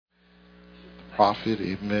prophet,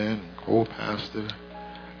 amen, and co-pastor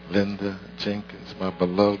Linda Jenkins, my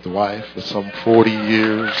beloved wife for some 40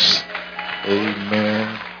 years.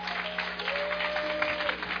 Amen.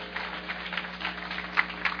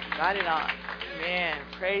 Got it on. Amen.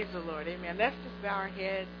 Praise the Lord. Amen. Let's just bow our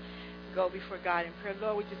heads, go before God in prayer.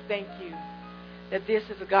 Lord, we just thank you that this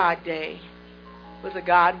is a God day with a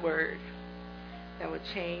God word that will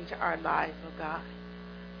change our lives, oh God.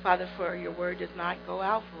 Father, for your word does not go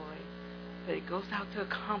out void, but it goes out to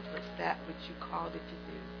accomplish that which you called it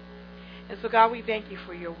to do. And so, God, we thank you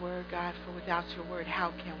for your word, God, for without your word, how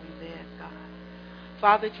can we live, God?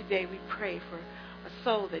 Father, today we pray for a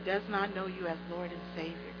soul that does not know you as Lord and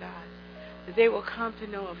Savior, God, that they will come to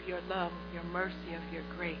know of your love, of your mercy, of your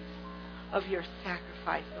grace, of your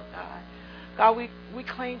sacrifice, oh God. God, we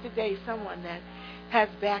claim today someone that has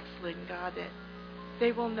backslidden, God, that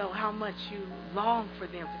they will know how much you long for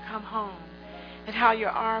them to come home and how your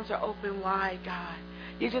arms are open wide, God.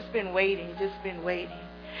 You've just been waiting,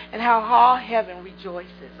 and how all heaven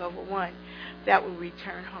rejoices over one that will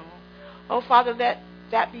return home. Oh, Father, let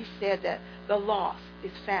that be said, that the lost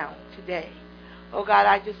is found today. Oh, God,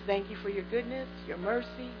 I just thank you for your goodness, your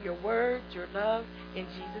mercy, your word, your love. In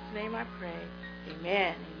Jesus' name I pray.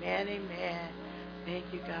 Amen, amen, amen. Thank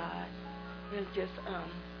you, God. We'll just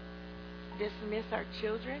dismiss our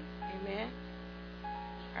children. Amen.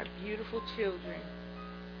 Our beautiful children.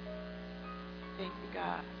 Thank you,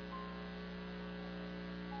 God.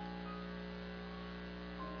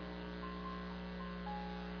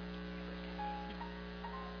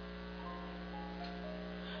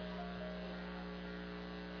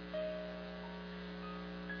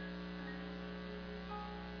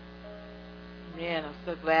 Man, I'm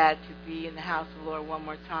so glad to be in the house of the Lord one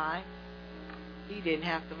more time. He didn't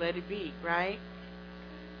have to let it be, right?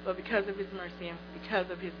 But because of his mercy and because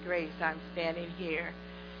of his grace, I'm standing here.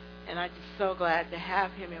 And I'm just so glad to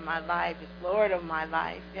have him in my life as Lord of my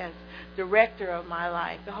life, as director of my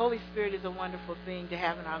life. The Holy Spirit is a wonderful thing to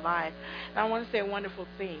have in our life. And I want to say a wonderful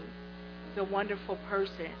thing. The wonderful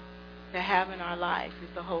person to have in our life is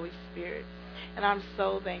the Holy Spirit. And I'm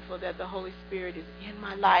so thankful that the Holy Spirit is in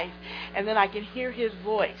my life. And then I can hear his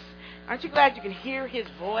voice. Aren't you glad you can hear his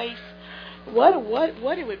voice? What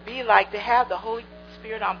it would be like to have the Holy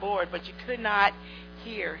Spirit on board, but you could not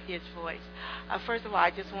hear his voice. First of all, I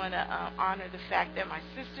just want to honor the fact that my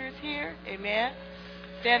sister is here. Amen.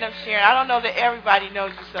 Stand up, Sharon. I don't know that everybody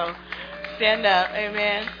knows you, so stand up.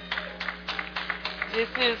 Amen.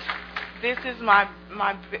 This is my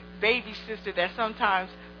baby sister that sometimes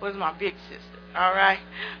was my big sister. All right,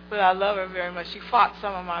 but I love her very much. She fought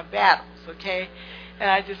some of my battles. Okay. And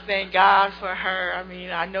I just thank God for her. I mean,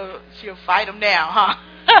 I know she'll fight them now, huh?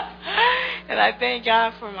 And I thank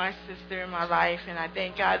God for my sister in my life. And I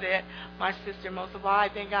thank God that my sister, most of all, I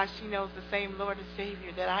thank God she knows the same Lord and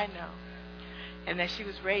Savior that I know. And that she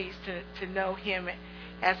was raised to know him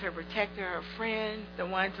as her protector, her friend, the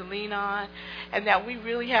one to lean on. And that we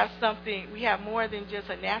really have something, we have more than just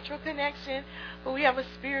a natural connection, but we have a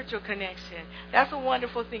spiritual connection. That's a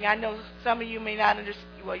wonderful thing. I know some of you may not understand.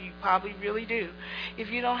 Well, you probably really do.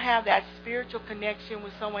 If you don't have that spiritual connection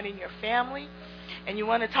with someone in your family, and you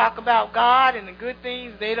want to talk about God and the good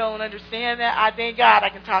things, they don't understand that. I thank God I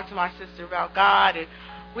can talk to my sister about God, and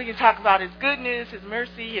we can talk about his goodness, his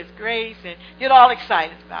mercy, his grace, and get all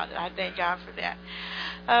excited about it. I thank God for that.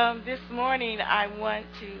 This morning I want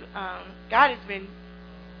to, God has been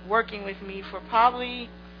working with me for probably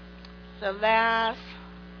the last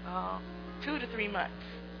 2 to 3 months.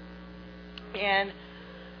 And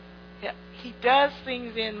he does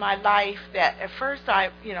things in my life that at first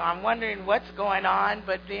I'm wondering what's going on,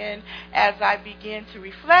 but then as I begin to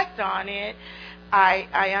reflect on it,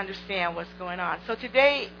 I understand what's going on. So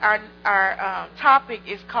today our topic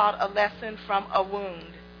is called A Lesson from a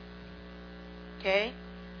Wound. Okay?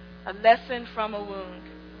 A lesson from a wound.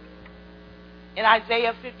 In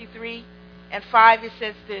Isaiah 53:5 it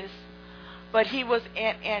says this, but he was,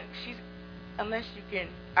 and she's, unless you can,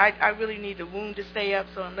 I really need the wound to stay up,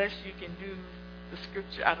 so unless you can do the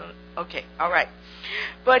scripture, I don't, okay, all right.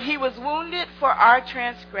 But he was wounded for our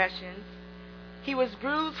transgressions. He was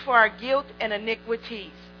bruised for our guilt and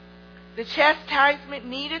iniquities. The chastisement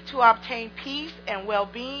needed to obtain peace and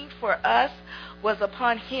well-being for us was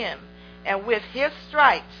upon him, and with his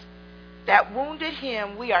stripes that wounded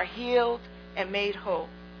him, we are healed and made whole.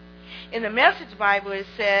 In the Message Bible it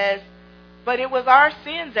says, but it was our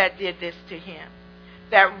sins that did this to him,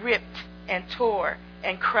 that ripped and tore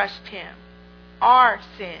and crushed him. Our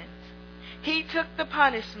sins. He took the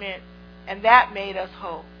punishment, and that made us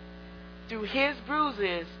whole. Through his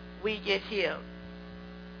bruises, we get healed.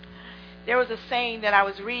 there was a saying that I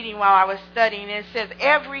was reading while I was studying, and it says,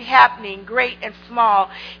 every happening, great and small,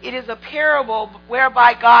 it is a parable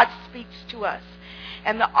whereby God speaks to us.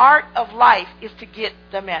 And the art of life is to get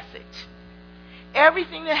the message.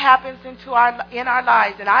 Everything that happens in our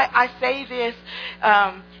lives, and I say this,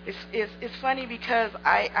 it's funny because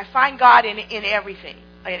I find God in everything.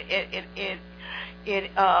 In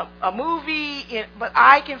a movie, but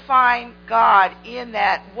I can find God in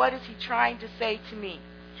that. What is He trying to say to me?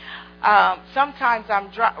 Sometimes I'm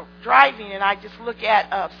driving and I just look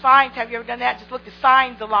at signs. Have you ever done that? Just look at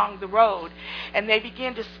signs along the road, and they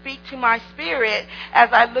begin to speak to my spirit as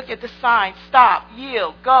I look at the signs. Stop,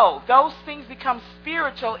 yield, go. Those things become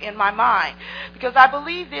spiritual in my mind, because I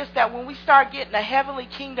believe this, that when we start getting a heavenly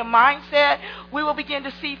kingdom mindset, we will begin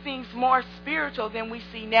to see things more spiritual than we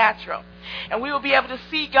see natural. And we will be able to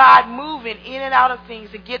see God moving in and out of things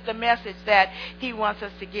and get the message that He wants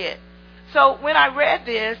us to get. So when I read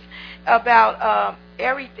this about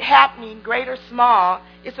every happening, great or small,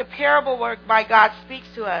 it's a parable whereby God speaks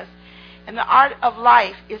to us. And the art of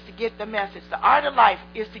life is to get the message. The art of life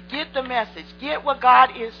is to get the message. Get what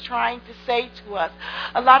God is trying to say to us.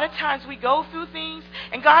 A lot of times we go through things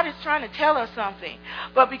and God is trying to tell us something.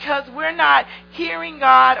 But because we're not hearing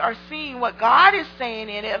God or seeing what God is saying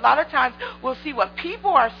in it, a lot of times we'll see what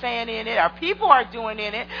people are saying in it or people are doing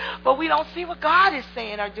in it, but we don't see what God is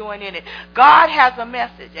saying or doing in it. God has a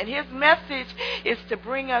message, and His message is to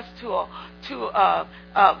bring us to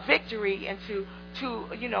victory and to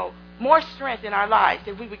more strength in our lives,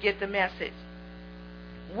 if we would get the message.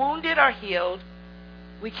 Wounded or healed,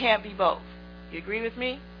 we can't be both. You agree with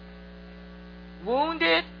me?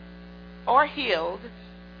 Wounded or healed,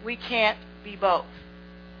 we can't be both.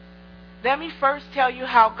 Let me first tell you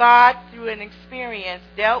how God, through an experience,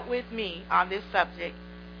 dealt with me on this subject,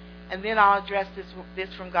 and then I'll address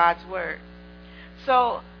this from God's Word.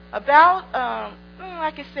 So, about,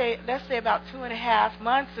 let's say about 2.5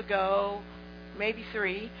 months ago, maybe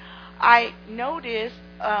 3, I noticed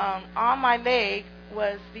on my leg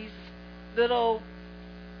was these little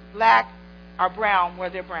black or brown, where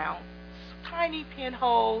they're brown, tiny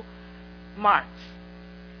pinhole marks.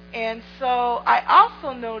 And so I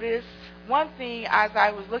also noticed one thing as I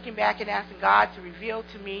was looking back and asking God to reveal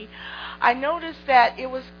to me. I noticed that it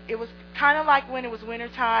was kind of like when it was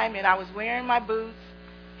wintertime and I was wearing my boots.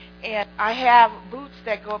 And I have boots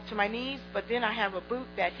that go up to my knees, but then I have a boot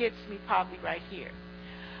that hits me probably right here.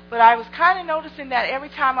 But I was kind of noticing that every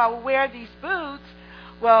time I would wear these boots,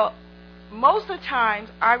 well, most of the times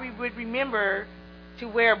I would remember to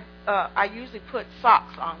wear, I usually put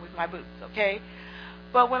socks on with my boots, okay?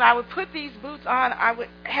 But when I would put these boots on, I would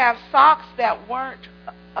have socks that weren't,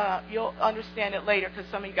 you'll understand it later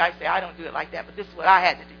because some of you guys say, I don't do it like that, but this is what I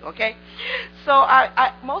had to do, okay? So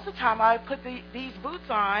I most of the time I would put these boots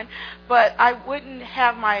on, but I wouldn't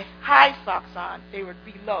have my high socks on. They would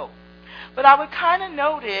be low. But I would kind of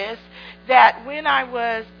notice that when I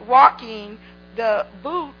was walking, the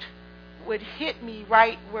boot would hit me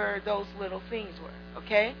right where those little things were,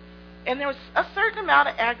 okay? And there was a certain amount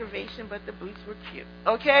of aggravation, but the boots were cute,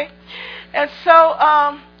 okay? And so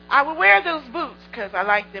I would wear those boots because I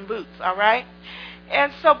like them boots, all right?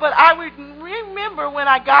 And so, but I would remember when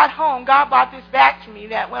I got home, God brought this back to me,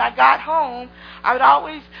 that when I got home, I would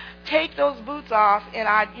always take those boots off, and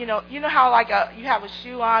you know how like you have a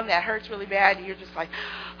shoe on that hurts really bad, and you're just like,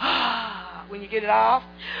 when you get it off?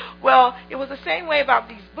 Well, it was the same way about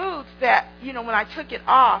these boots that, when I took it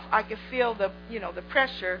off, I could feel the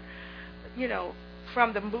pressure,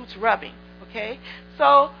 from the boots rubbing, okay?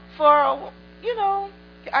 So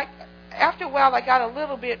after a while, I got a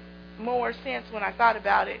little bit more sense when I thought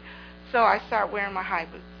about it, so I started wearing my high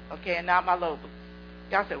boots, okay, and not my low boots.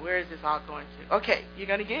 Y'all said, where is this all going to? Okay, you're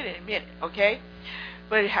going to get it in a minute, okay?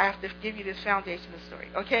 But I have to give you this foundation of the story,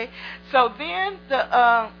 okay? So then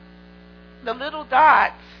the little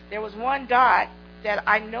dots, there was one dot that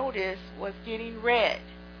I noticed was getting red,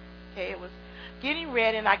 okay? It was getting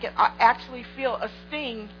red, and I could actually feel a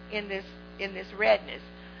sting in this redness.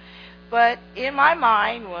 But in my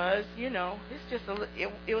mind was, it's just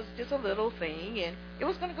it was just a little thing, and it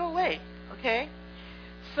was going to go away, okay?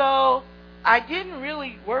 So I didn't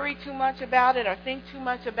really worry too much about it or think too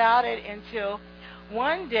much about it until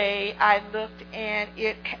one day I looked and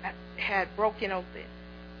it had broken open.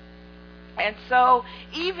 And so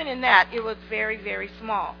even in that, it was very, very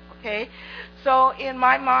small, okay? So in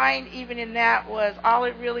my mind, even in that, was all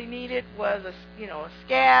it really needed was a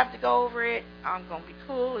scab to go over it. I'm going to be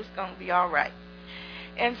cool. It's going to be all right.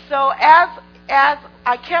 And so as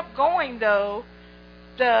I kept going, though,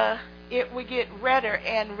 it would get redder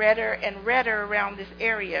and redder and redder around this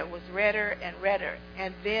area. It was redder and redder.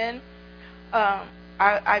 And then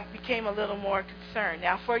I became a little more concerned.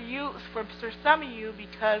 Now, for some of you,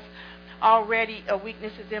 because already a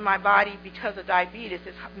weakness is in my body because of diabetes,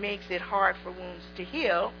 it makes it hard for wounds to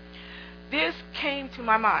heal. This came to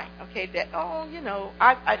my mind, okay, that,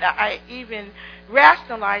 I even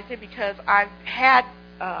rationalized it because I've had,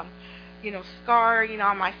 scarring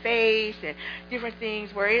on my face and different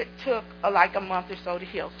things where it took like a month or so to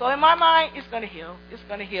heal. So in my mind, it's going to heal. It's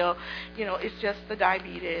going to heal. It's just the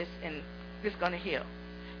diabetes, and it's going to heal.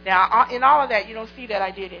 Now, in all of that, you don't see that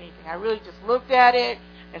I did anything. I really just looked at it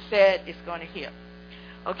and said, it's going to heal.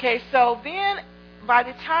 Okay, so then by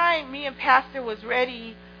the time me and Pastor was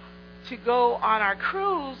ready to go on our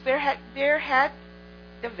cruise, there had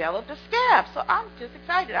developed a scab. So I'm just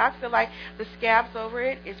excited. I feel like the scab's over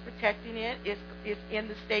it. It's protecting it. It's in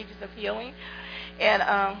the stages of healing. And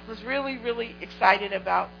was really, really excited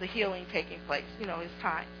about the healing taking place. It's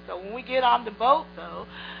time. So when we get on the boat, though,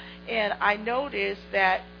 and I noticed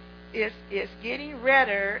that it's getting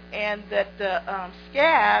redder and that the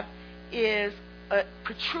scab is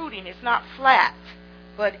protruding. It's not flat,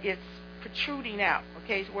 but it's protruding out,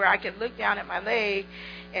 okay, where I can look down at my leg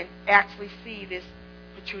and actually see this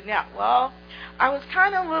protruding out. Well, I was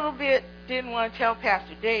kind of a little bit, didn't want to tell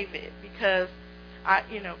Pastor David because,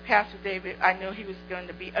 Pastor David, I know he was going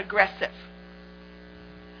to be aggressive.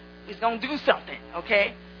 He's going to do something,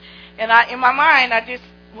 okay? And in my mind, I just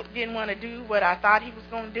didn't want to do what I thought he was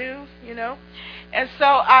going to do, And so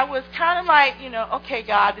I was kind of like, okay,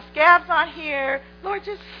 God, the scab's on here. Lord,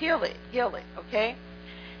 just heal it, okay?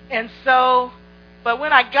 And so, but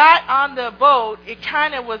when I got on the boat, it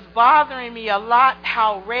kind of was bothering me a lot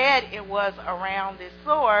how red it was around this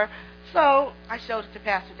sore. So I showed it to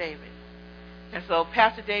Pastor David. And so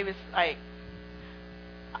Pastor David's like,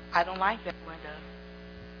 I don't like that, Linda.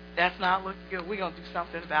 That's not looking good. We're going to do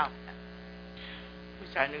something about that.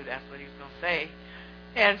 Which I knew that's what he was going to say.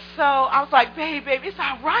 And so I was like, babe, it's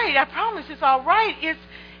all right. I promise it's all right.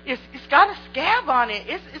 It's got a scab on it.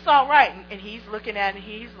 It's all right. And he's looking at it, and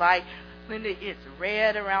he's like, Linda, it's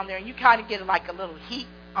red around there. And you kind of get like a little heat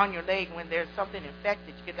on your leg when there's something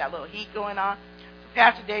infected. You get that little heat going on. So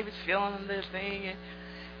Pastor David's feeling this thing. And,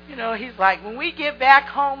 he's like, when we get back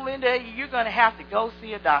home, Linda, you're going to have to go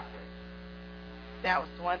see a doctor. That was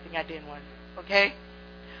the one thing I didn't want to do, okay?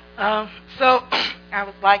 So I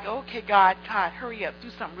was like, okay, God, hurry up. Do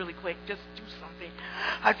something really quick. Just do something.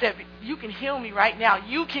 I said, you can heal me right now.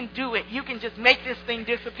 You can do it. You can just make this thing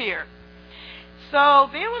disappear. So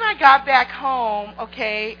then when I got back home,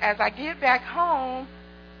 okay, as I get back home,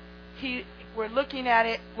 we're looking at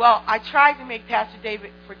it. Well, I tried to make Pastor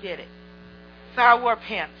David forget it. So I wore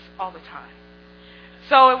pants all the time.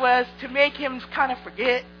 So it was to make him kind of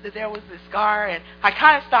forget that there was this scar, and I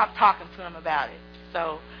kind of stopped talking to him about it.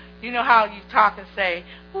 So you know how you talk and say,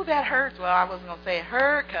 oh, that hurts. Well, I wasn't going to say it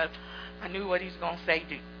hurt because I knew what he was going to say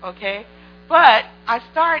do, okay? But I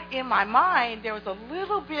start in my mind, there was a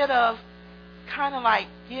little bit of kind of like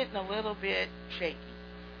getting a little bit shaky.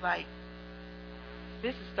 Like,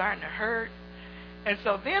 this is starting to hurt. And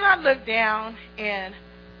so then I look down and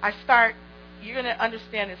I start, you're going to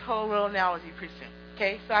understand this whole little analogy pretty soon,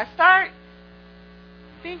 okay? So I start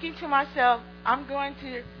thinking to myself, I'm going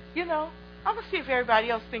to, I'm going to see if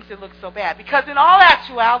everybody else thinks it looks so bad. Because in all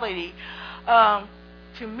actuality,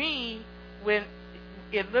 to me, when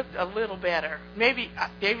it looked a little better, maybe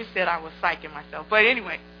David said I was psyching myself, but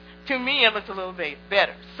anyway, to me it looked a little bit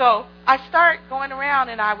better. So I start going around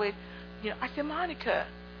and I would, I said, Monica,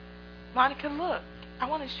 look, I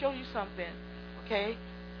want to show you something, okay?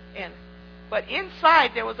 But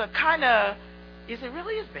inside there was a kind of, is it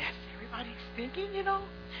really as bad as everybody's thinking,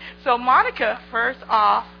 So Monica, first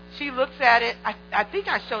off, she looks at it. I think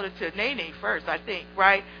I showed it to Nene first, I think,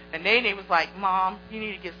 right? And Nene was like, Mom, you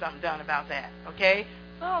need to get something done about that, okay?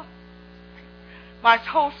 Well, my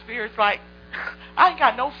whole spirit's like, I ain't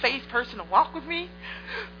got no faith person to walk with me.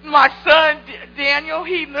 My son, Daniel,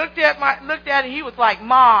 he looked at it, he was like,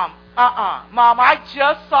 Mom, Mom, I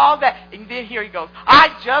just saw that. And then here he goes, I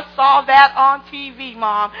just saw that on TV,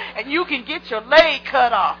 Mom, and you can get your leg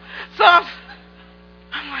cut off. So I'm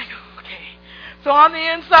like, okay. So on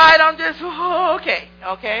the inside, I'm just,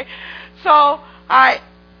 okay. So I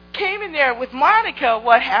came in there with Monica.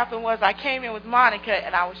 What happened was I came in with Monica,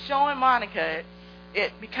 and I was showing Monica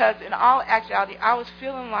it because in all actuality, I was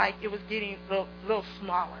feeling like it was getting a little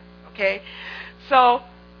smaller, okay? So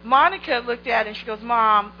Monica looked at it, and she goes,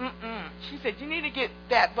 Mom, She said, you need to get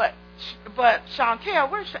that, but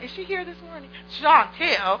Chantel, is she here this morning?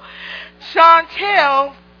 Chantel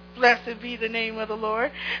Blessed be the name of the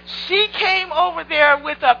Lord. She came over there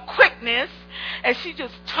with a quickness, and she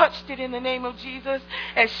just touched it in the name of Jesus.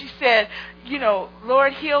 And she said,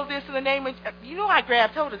 Lord, heal this in the name of... I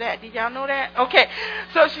grabbed hold of that. Did y'all know that? Okay.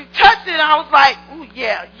 So she touched it, and I was like, ooh,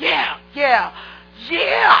 yeah.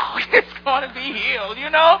 It's going to be healed,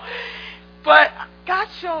 But God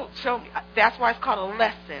showed me. That's why it's called a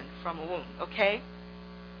lesson from a wound, okay?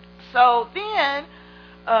 So then,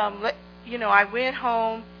 I went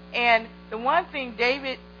home, and the one thing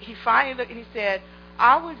David, he finally looked and he said,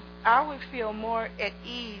 I would feel more at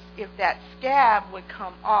ease if that scab would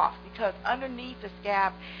come off, because underneath the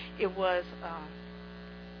scab it was,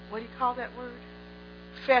 what do you call that word?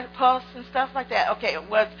 Pus and stuff like that. Okay, it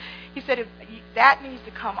was. He said that needs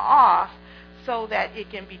to come off so that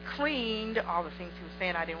it can be cleaned. All the things he was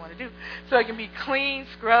saying I didn't want to do, so it can be cleaned,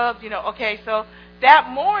 scrubbed. Okay, so that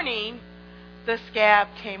morning the scab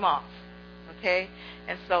came off. Okay,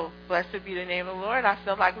 and so blessed be the name of the Lord. I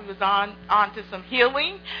felt like we was on to some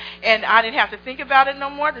healing, and I didn't have to think about it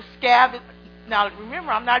no more. The scab is, now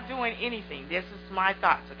remember, I'm not doing anything. This is my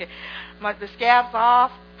thoughts. Okay, the scab's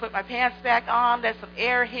off. Put my pants back on. Let some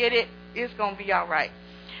air hit it. It's gonna be all right.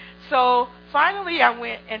 So finally, I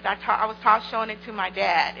went and I was showing it to my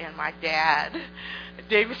dad, and my dad.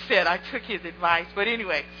 David said I took his advice, but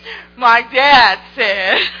anyway, my dad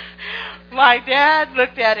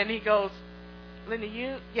looked at it and he goes, Linda,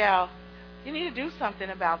 you need to do something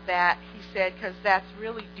about that. He said, because that's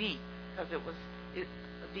really deep, because it's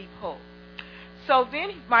a deep hole. So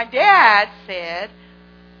then my dad said,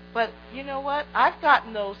 but you know what? I've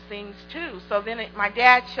gotten those things too. So then my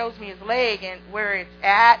dad shows me his leg and where it's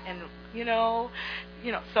at, and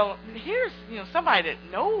so here's somebody that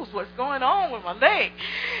knows what's going on with my leg.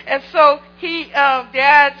 And so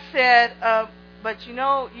Dad said, but you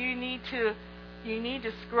need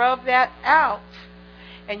to scrub that out,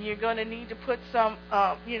 and you're going to need to put some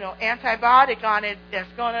antibiotic on it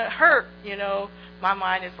that's going to hurt. My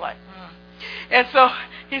mind is like, And so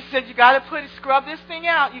he said, you got to scrub this thing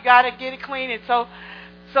out. You got to get it clean. And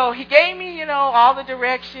so he gave me, all the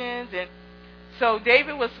directions. And so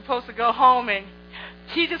David was supposed to go home, and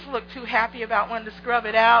he just looked too happy about wanting to scrub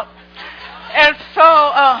it out. And so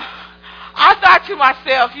I thought to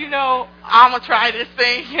myself, I'm going to try this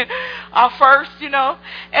thing first,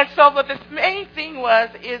 And so, but the main thing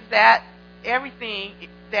is that everything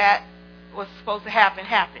that was supposed to happen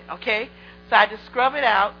happened, okay? So I just scrub it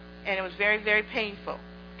out, and it was very, very painful,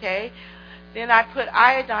 okay? Then I put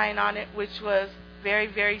iodine on it, which was very,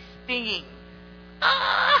 very stinging.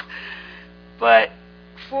 But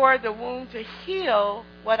for the wound to heal,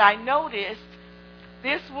 what I noticed,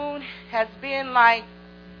 this wound has been like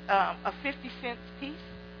a 50-cent piece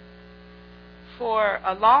for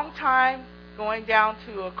a long time, going down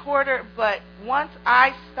to a quarter. But once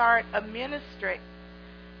I start administrating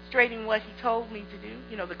what he told me to do,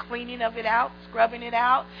 the cleaning of it out, scrubbing it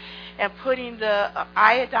out, and putting the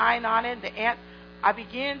iodine on it, I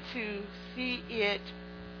begin to see it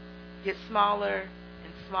get smaller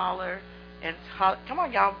and smaller. And come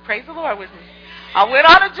on, y'all, praise the Lord with me. I went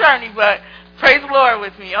on a journey, but praise the Lord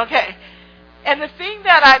with me, okay? And the thing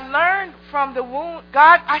that I learned from the wound,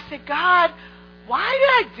 I said, God, why did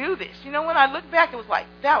I do this? When I look back, it was like,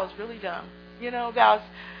 that was really dumb. That was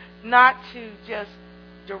not to just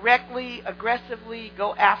directly, aggressively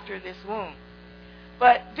go after this wound.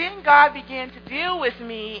 But then God began to deal with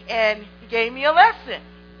me, and he gave me a lesson.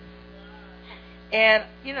 And,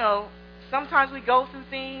 sometimes we go through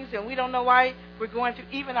things and we don't know why we're going through.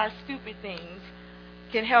 Even our stupid things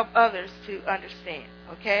can help others to understand,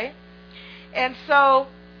 okay? And so,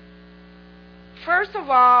 first of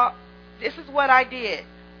all, this is what I did.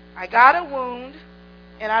 I got a wound,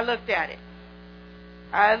 and I looked at it.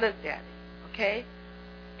 Okay?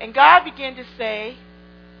 And God began to say,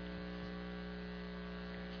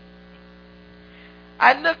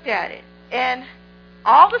 I looked at it, and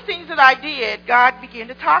all the things that I did, God began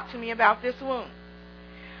to talk to me about this wound.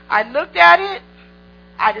 I looked at it.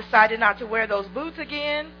 I decided not to wear those boots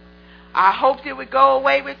again. I hoped it would go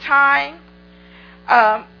away with time.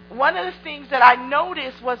 One of the things that I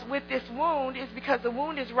noticed was with this wound is because the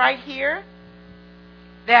wound is right here,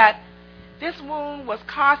 that this wound was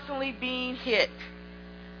constantly being hit.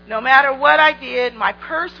 No matter what I did, my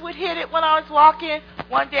purse would hit it when I was walking.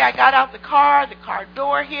 One day I got out the car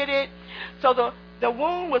door hit it. So the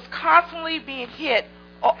wound was constantly being hit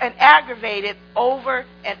and aggravated over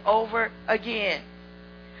and over again.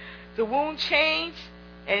 The wound changed,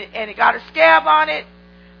 and it got a scab on it.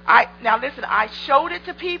 Now listen, I showed it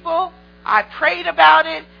to people, I prayed about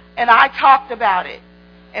it, and I talked about it.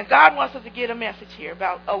 And God wants us to get a message here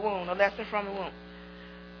about a wound, a lesson from a wound.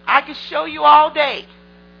 I could show you all day,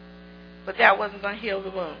 but that wasn't going to heal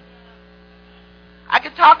the wound. I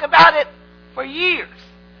could talk about it for years.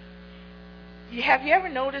 Have you ever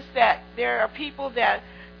noticed that there are people that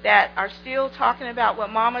are still talking about what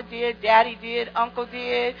mama did, daddy did, uncle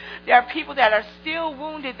did? There are people that are still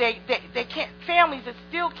wounded. They can't, families that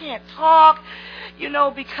still can't talk,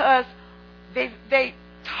 because they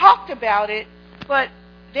talked about it, but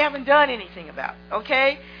they haven't done anything about it,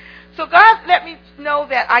 okay? So God let me know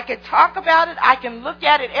that I could talk about it. I can look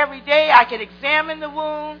at it every day. I can examine the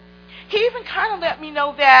wound. He even kind of let me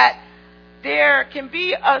know that there can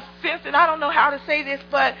be a sense, and I don't know how to say this,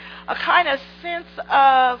 but a kind of sense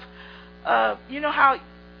of, how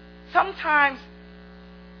sometimes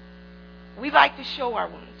we like to show our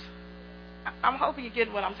wounds. I'm hoping you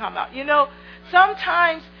get what I'm talking about.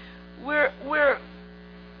 Sometimes we're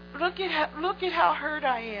look at how hurt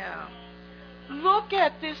I am. Look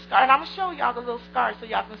at this scar, and I'm gonna show y'all the little scar so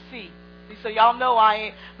y'all can see. So y'all know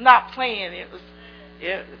I'm not playing.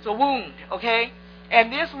 It's a wound, okay?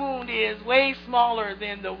 And this wound is way smaller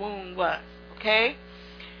than the wound was, okay?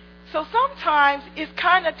 So sometimes it's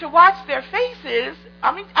kind of to watch their faces.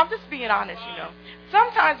 I mean, I'm just being honest,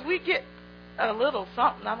 Sometimes we get a little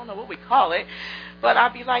something, I don't know what we call it, but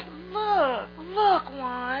I'll be like, look,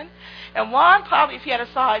 Juan. And Juan probably, if he had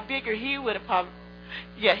saw it bigger, he would have probably,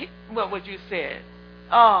 what would you say?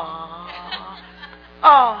 Aww.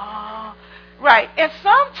 Right. And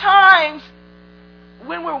sometimes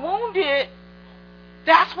when we're wounded,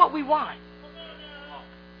 that's what we want.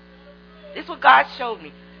 It's what God showed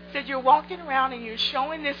me. He said, you're walking around and you're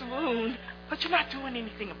showing this wound, but you're not doing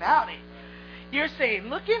anything about it. You're saying,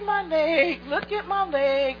 look at my leg, look at my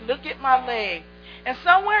leg, look at my leg. And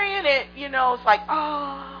somewhere in it, it's like,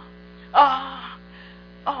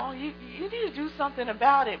 you need to do something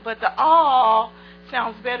about it. But the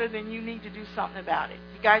sounds better than you need to do something about it.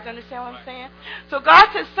 You guys understand what I'm saying? So God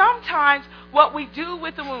says sometimes what we do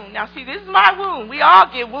with the wound. Now see, this is my wound. We all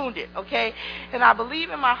get wounded, okay? And I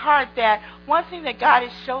believe in my heart that one thing that God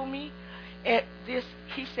has shown me,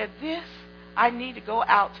 He said, this, I need to go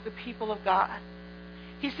out to the people of God.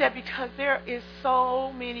 He said, because there is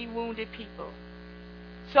so many wounded people.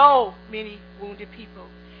 So many wounded people.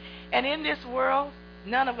 And in this world,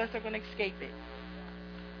 none of us are going to escape it.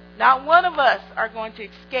 Not one of us are going to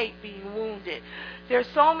escape being wounded. There's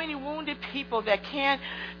so many wounded people that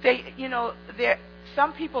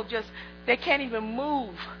some people they can't even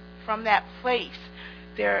move from that place.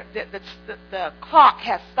 The clock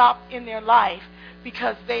has stopped in their life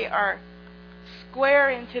because they are square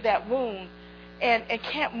into that wound and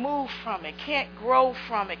can't move from it, can't grow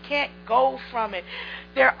from it, can't go from it.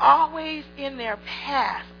 They're always in their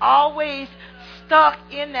past, always stuck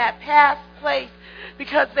in that past place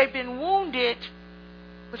because they've been wounded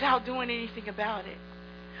without doing anything about it.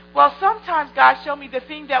 Well, sometimes God showed me the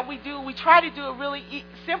thing that we do, we try to do it really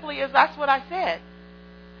simply is that's what I said.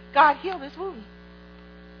 God, heal this wound.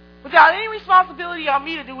 Without any responsibility on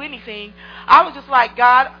me to do anything, I was just like,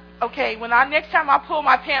 God, okay, next time I pull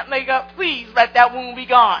my pant leg up, please let that wound be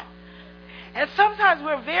gone. And sometimes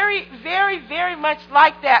we're very, very, very much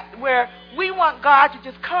like that, where we want God to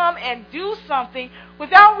just come and do something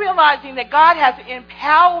without realizing that God has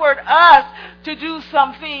empowered us to do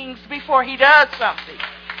some things before He does something.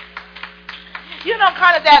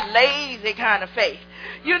 Kind of that lazy kind of faith.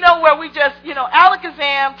 Where we just,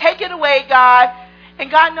 alakazam, take it away, God.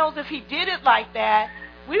 And God knows if He did it like that,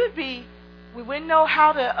 we wouldn't know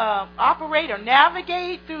how to operate or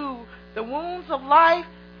navigate through the wounds of life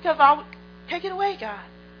because I would take it away, God.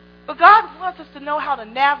 But God wants us to know how to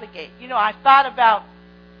navigate. I thought about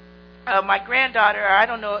my granddaughter. I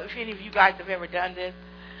don't know if any of you guys have ever done this,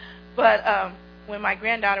 but when my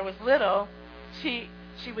granddaughter was little, she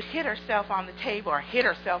would hit herself on the table or hit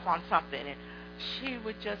herself on something, and she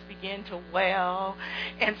would just begin to wail.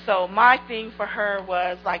 And so my thing for her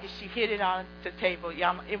was, like, if she hit it on the table,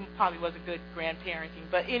 it probably wasn't good grandparenting,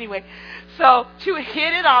 but anyway, so she would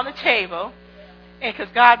hit it on the table, and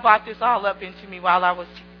because God brought this all up into me while I was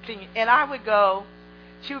singing, and I would go,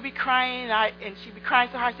 she would be crying, and she'd be crying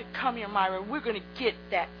so hard. I said, come here, Myra, we're going to get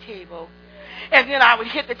that table. And then I would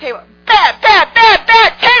hit the table, bad, bad, bad,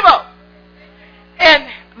 bad table. And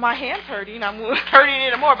my hand's hurting. I'm hurting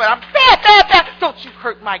it more, but I'm bad, bad, bad. Don't you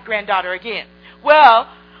hurt my granddaughter again. Well,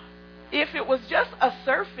 if it was just a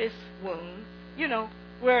surface wound,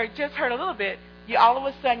 where it just hurt a little bit, all of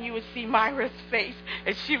a sudden you would see Myra's face,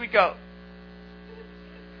 and she would go.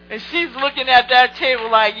 And she's looking at that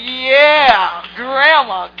table like, yeah,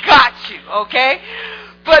 Grandma got you, okay?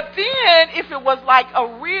 But then if it was like a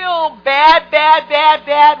real bad, bad, bad,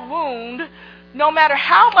 bad wound, no matter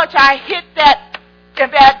how much I hit that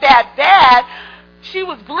and bad. She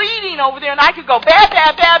was bleeding over there, and I could go bad.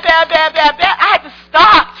 I had to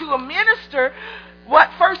stop to administer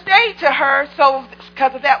first aid to her, so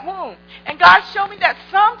because of that wound. And God showed me that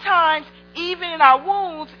sometimes, even in our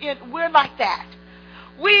wounds, we're like that.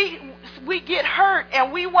 We get hurt,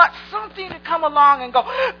 and we want something to come along and go,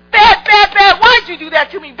 bad. Why'd you do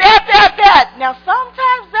that to me? Bad. Now,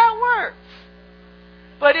 sometimes that works.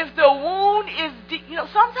 But if the wound is deep,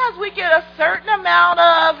 sometimes we get a certain amount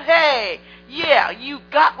of, hey, yeah, you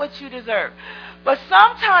got what you deserve. But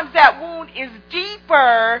sometimes that wound is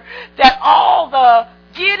deeper, that all the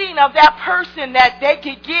getting of that person that they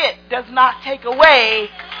could get does not take away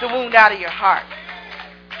the wound out of your heart.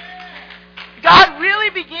 God really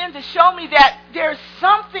began to show me that there's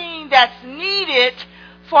something that's needed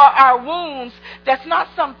for our wounds that's not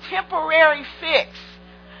some temporary fix.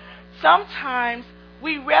 Sometimes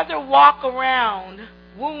we rather walk around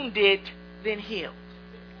wounded than healed.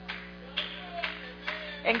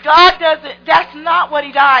 And God that's not what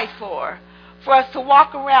He died for us to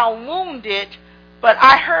walk around wounded. But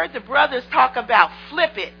I heard the brothers talk about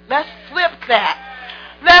flip it. Let's flip that.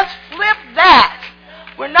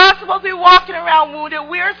 We're not supposed to be walking around wounded.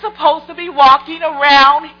 We're supposed to be walking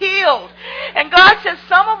around healed. And God says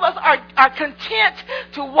some of us are content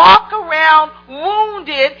to walk around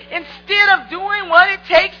wounded instead of doing what it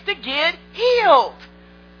takes to get healed.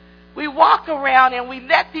 We walk around and we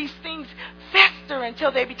let these things fester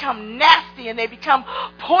until they become nasty and they become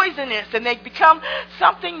poisonous and they become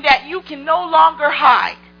something that you can no longer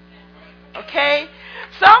hide. Okay?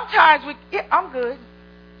 Sometimes I'm good.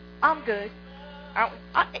 I'm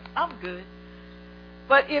good.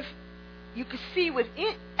 But if you can see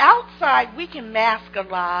within, outside, we can mask a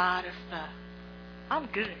lot of stuff. I'm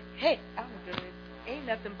good. Hey, I'm good. Ain't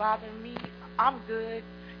nothing bothering me. I'm good.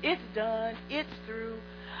 It's done. It's through.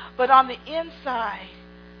 But on the inside,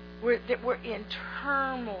 we're in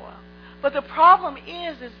turmoil. But the problem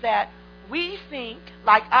is that we think,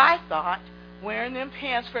 like I thought, wearing them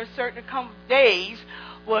pants for a certain couple of days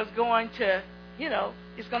was going to,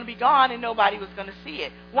 it's going to be gone and nobody was going to see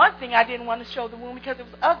it. One thing, I didn't want to show the wound because it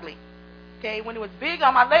was ugly. Okay, when it was big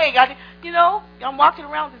on my leg, I'm walking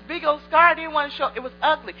around with this big old scar. I didn't want to show. It was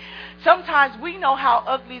ugly. Sometimes we know how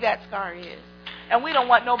ugly that scar is, and we don't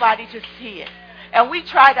want nobody to see it. And we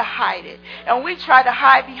try to hide it. And we try to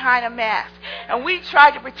hide behind a mask. And we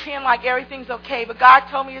try to pretend like everything's okay. But God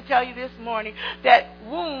told me to tell you this morning that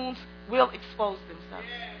wounds will expose themselves.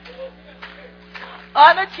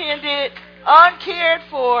 Unattended, uncared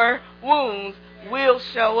for wounds will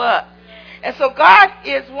show up. And so God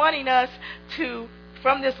is wanting us to,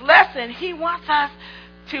 from this lesson, He wants us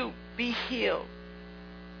to be healed.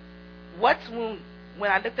 What's wound?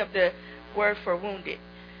 When I looked up the word for wounded.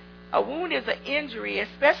 A wound is an injury,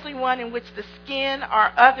 especially one in which the skin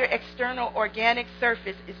or other external organic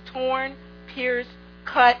surface is torn, pierced,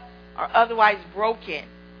 cut, or otherwise broken.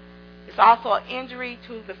 It's also an injury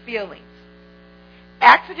to the feelings.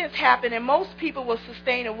 Accidents happen, and most people will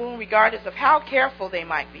sustain a wound regardless of how careful they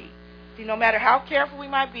might be. See, no matter how careful we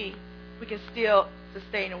might be, we can still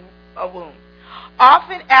sustain a wound.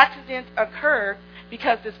 Often accidents occur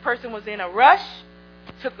because this person was in a rush,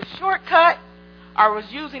 took a shortcut, or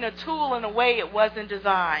was using a tool in a way it wasn't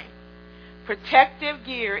designed. Protective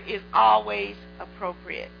gear is always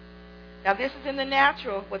appropriate. Now, this is in the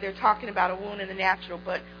natural, where they're talking about a wound in the natural,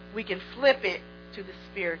 but we can flip it to the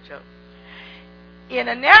spiritual. In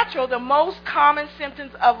the natural, the most common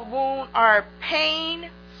symptoms of a wound are pain,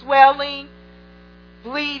 swelling,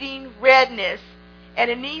 bleeding, redness,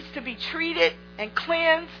 and it needs to be treated and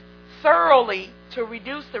cleansed thoroughly to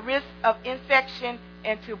reduce the risk of infection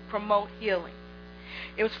and to promote healing.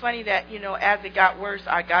 It was funny that, as it got worse,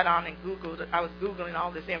 I got on and I was Googling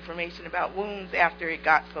all this information about wounds after it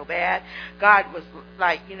got so bad. God was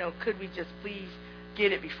like, could we just please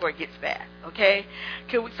get it before it gets bad, okay?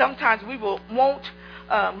 Sometimes we won't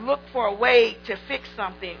look for a way to fix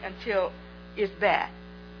something until it's bad.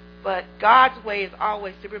 But God's way is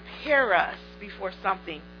always to prepare us before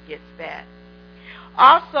something gets bad.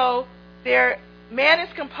 Also, man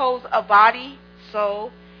is composed of body,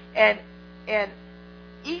 soul, and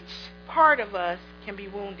each part of us can be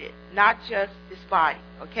wounded, not just this body,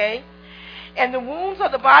 okay? And the wounds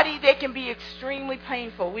of the body, they can be extremely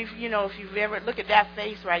painful. If you've ever looked at that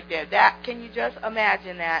face right there, can you just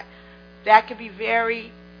imagine that? That could be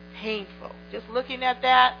very painful. Just looking at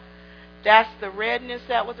that, that's the redness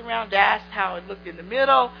that was around. That's how it looked in the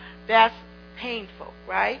middle. That's painful,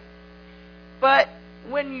 right? But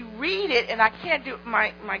when you read it, and I can't do,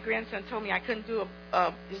 my grandson told me I couldn't do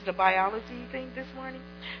is the biology thing this morning,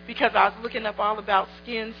 because I was looking up all about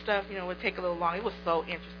skin stuff, it would take a little long. It was so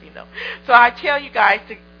interesting though. So I tell you guys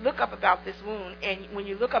to look up about this wound, and when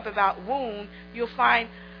you look up about wound, you'll find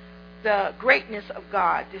the greatness of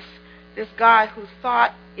God, this God who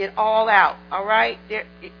thought it all out, all right?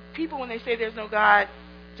 People, when they say there's no God,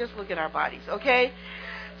 just look at our bodies, okay?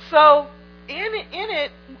 So in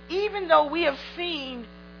it, even though we have seen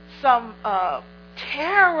some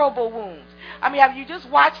terrible wounds, I mean, have you just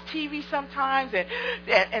watched TV sometimes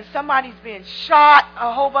and somebody's been shot,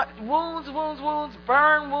 a whole bunch, wounds,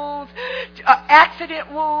 burn wounds,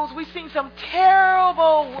 accident wounds. We've seen some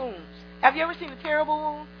terrible wounds. Have you ever seen a terrible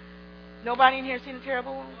wound? Nobody in here seen a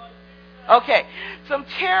terrible wound? Okay, some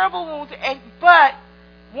terrible wounds, but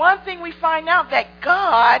one thing we find out, that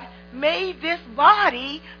God made this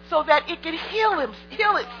body so that it could heal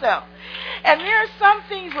itself. And there are some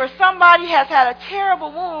things where somebody has had a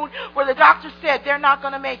terrible wound where the doctor said they're not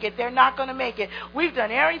going to make it. They're not going to make it. We've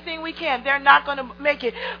done everything we can. They're not going to make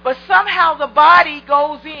it. But somehow the body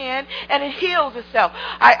goes in and it heals itself.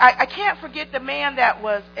 I can't forget the man that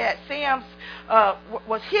was at Sam's,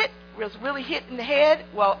 was really hit in the head.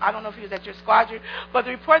 Well, I don't know if he was at your squadron, but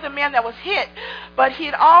the report of the man that was hit, but he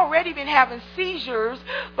had already been having seizures,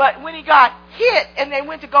 but when he got hit and they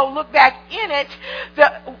went to go look back in it,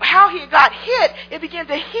 how he got hit, it began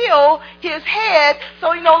to heal his head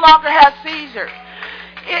so he no longer has seizures.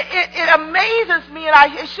 It amazes me,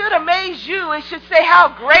 and it should amaze you. It should say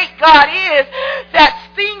how great God is,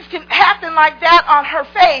 that things can happen like that on her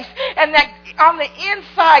face, and that on the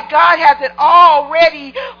inside God has it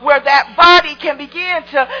already where that body can begin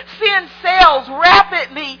to send cells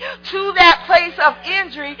rapidly to that place of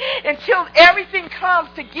injury until everything comes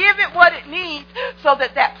to give it what it needs so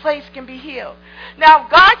that that place can be healed. Now,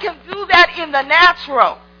 God can do that in the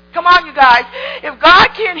natural. Come on, you guys. If God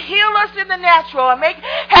can heal us in the natural and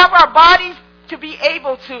have our bodies to be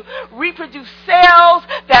able to reproduce cells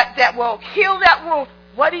that will heal that wound,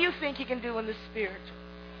 what do you think He can do in the spiritual?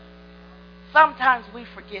 Sometimes we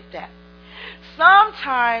forget that.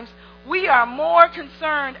 Sometimes we are more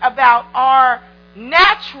concerned about our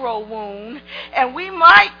natural wound, and we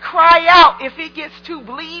might cry out if it gets too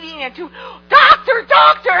bleeding and too,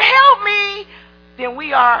 doctor, help me, than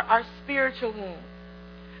we are our spiritual wound.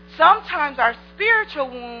 Sometimes our spiritual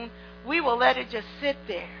wound, we will let it just sit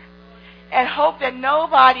there and hope that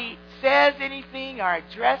nobody says anything or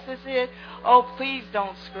addresses it. Oh, please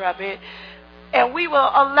don't scrub it. And we will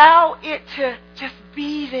allow it to just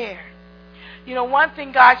be there. One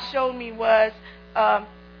thing God showed me was,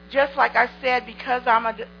 just like I said, because I'm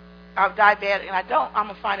a diabetic, and I'm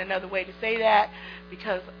going to find another way to say that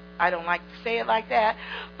because I don't like to say it like that,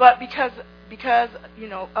 but because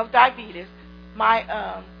of diabetes, my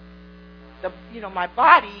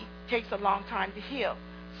body takes a long time to heal.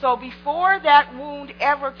 So before that wound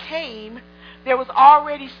ever came, there was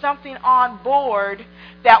already something on board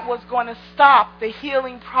that was going to stop the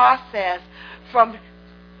healing process from,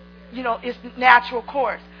 its natural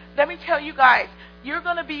course. Let me tell you guys, you're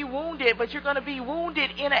going to be wounded, but you're going to be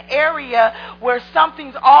wounded in an area where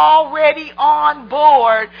something's already on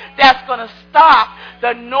board that's going to stop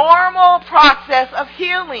the normal process of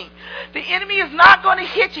healing. The enemy is not going to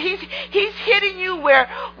hit you. He's hitting you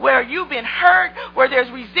where you've been hurt, where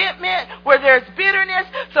there's resentment, where there's bitterness.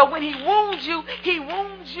 So when he wounds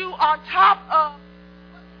you on top of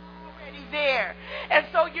what's already there. And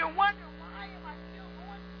so you're wondering, why am I still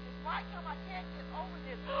going through this? Why come I can't get over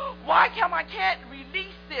this? Why come I can't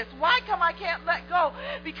release this? Why come I can't let go?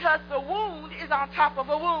 Because the wound is on top of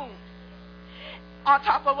a wound. On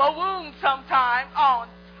top of a wound sometimes. On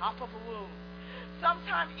top of a wound.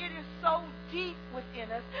 Sometimes it is so deep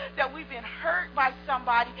within us that we've been hurt by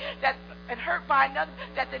somebody and hurt by another,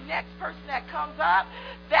 that the next person that comes up,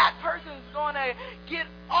 that person is going to get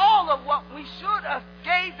all of what we should have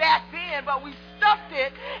gave back then, but we stuffed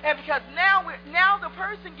it, and because now the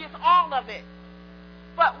person gets all of it.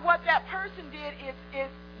 But what that person did is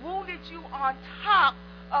wounded you on top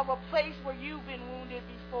of a place where you've been wounded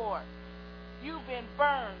before. You've been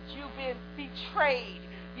burned. You've been betrayed.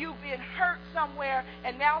 You've been hurt somewhere,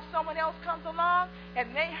 and now someone else comes along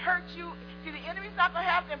and they hurt you. See, the enemy's not going to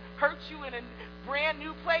have them hurt you in a brand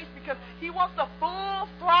new place because he wants the full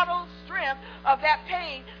throttle strength of that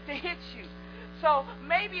pain to hit you. So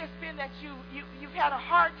maybe it's been that you've had a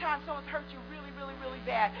hard time. Someone's hurt you really, really, really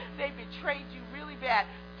bad. They betrayed you really bad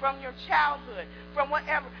from your childhood, from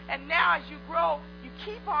whatever. And now as you grow, you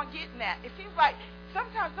keep on getting that. It seems like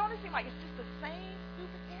sometimes, don't it seem like it's just the same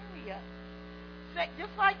stupid area?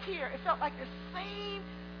 Just like here, it felt like the same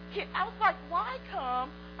hit. I was like, why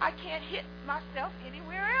come I can't hit myself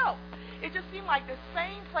anywhere else? It just seemed like the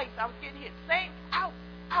same place I was getting hit. Same, ouch,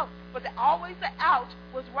 ouch. But always the ouch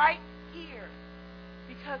was right here.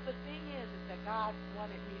 Because the thing is that God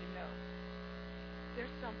wanted me to know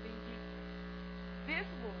there's something deeper. This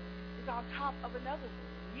wound is on top of another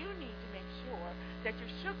wound. You need to make sure that your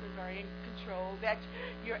sugars are in control, that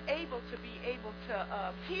you're able to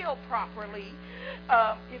heal properly.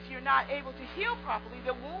 If you're not able to heal properly,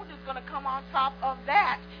 the wound is going to come on top of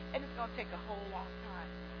that, and it's going to take a whole long time.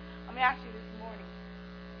 I'm asking you this morning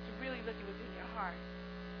to really look at what's in your heart.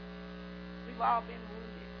 We've all been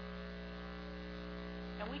wounded,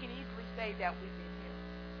 and we can easily say that we've been healed.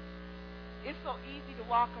 It's so easy to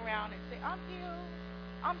walk around and say, I'm healed,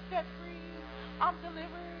 I'm set free, I'm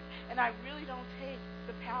delivered, and I really don't take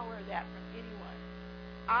the power of that from anyone.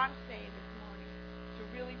 I'm saying this morning to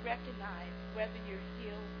really recognize whether you're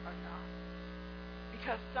healed or not.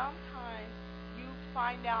 Because sometimes you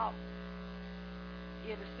find out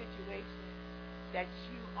in a situation that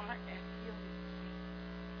you aren't as healed as you think.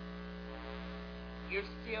 You're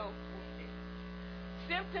still wounded.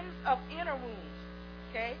 Symptoms of inner wounds,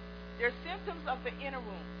 okay? There's symptoms of the inner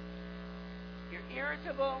wounds. You're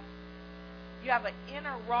irritable. You have an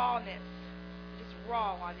inner rawness, just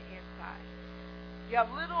raw on the inside. You have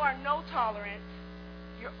little or no tolerance.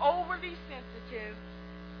 You're overly sensitive.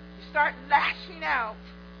 You start lashing out.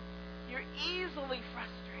 You're easily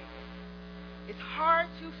frustrated. It's hard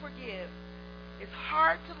to forgive. It's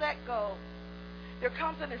hard to let go. There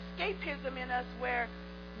comes an escapism in us where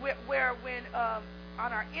when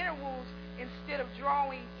on our inner wounds, instead of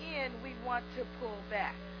drawing in, we want to pull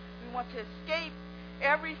back. We want to escape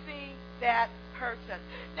everything that hurts us.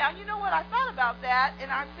 Now, you know what? I thought about that, and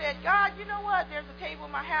I said, God, you know what? There's a table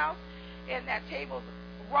in my house, and that table's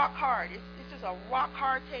rock hard. It's just a rock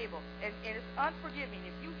hard table, and it's unforgiving.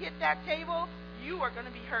 If you hit that table, you are going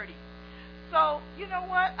to be hurting. So, you know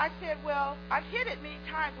what? I said, well, I've hit it many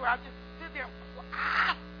times where I've just stood there,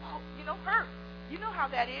 hurt. You know how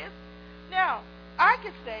that is. Now, I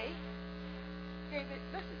could say, David,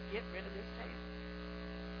 let's just get rid of this table.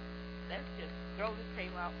 Let's just throw this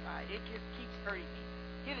table outside. It just keeps hurting me.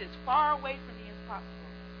 Get it as far away from me as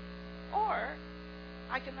possible. Or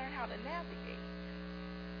I can learn how to navigate.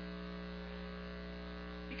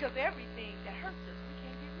 Because everything that hurts us, we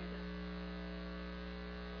can't get rid of.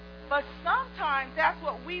 But sometimes that's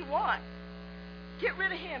what we want. Get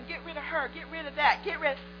rid of him, get rid of her, get rid of that,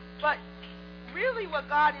 But really what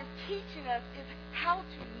God is teaching us is how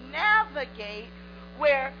to navigate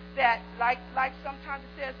where that, like sometimes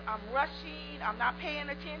it says, I'm rushing, I'm not paying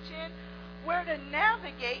attention, where to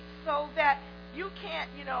navigate so that you can't,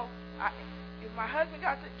 if my husband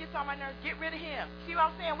gets on my nerves, get rid of him. See what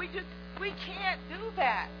I'm saying? We can't do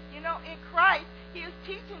that. In Christ, he is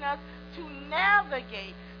teaching us to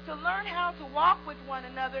navigate, to learn how to walk with one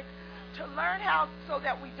another, to learn how so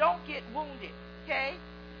that we don't get wounded, okay?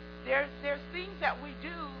 There's things that we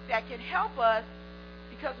do that can help us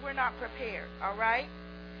because we're not prepared, all right?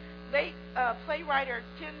 Late playwright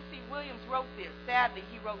Tennessee Williams wrote this. Sadly,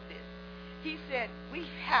 he wrote this. He said, we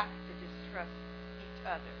have to distrust each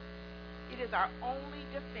other. It is our only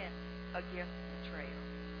defense against betrayal.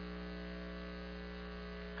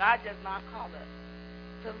 God does not call us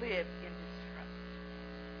to live in distrust,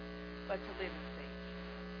 but to live in faith.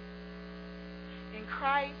 In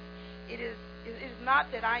Christ, it is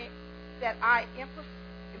not that I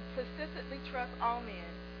implicitly trust all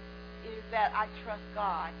men. It is that I trust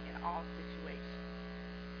God in all situations.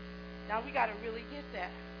 Now we got to really get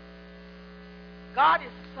that. God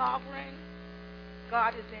is sovereign.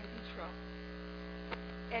 God is in control.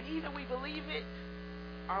 And either we believe it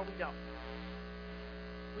or we don't.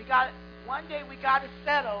 One day we got to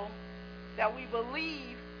settle that we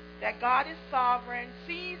believe that God is sovereign,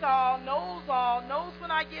 sees all, knows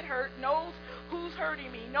when I get hurt, knows who's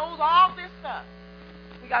hurting me, knows all this stuff.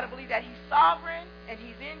 We got to believe that he's sovereign and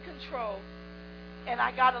he's in control. And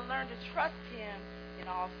I got to learn to trust him in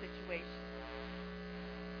all situations.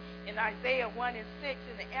 In Isaiah 1:6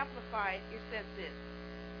 in the Amplified, it says this.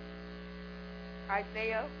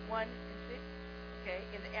 Isaiah 1:6, okay,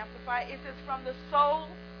 in the Amplified, it says, from the sole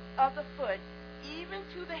of the foot even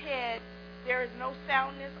to the head, there is no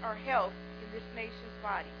soundness or health in this nation's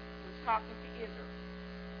body. He was talking to Israel.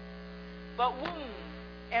 But wounds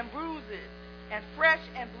and bruises and fresh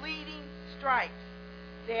and bleeding stripes,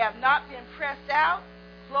 they have not been pressed out,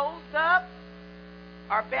 closed up,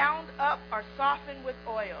 or bound up, or softened with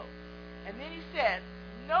oil. And then he says,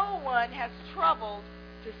 no one has troubled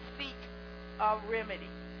to seek a remedy.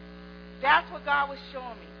 That's what God was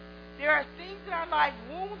showing me. There are things in our life,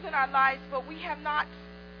 wounds in our lives, but we have not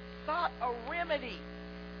sought a remedy.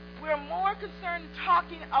 We're more concerned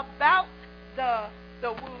talking about the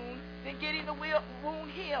wound than getting the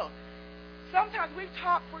wound healed. Sometimes we've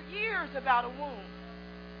talked for years about a wound,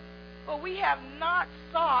 but we have not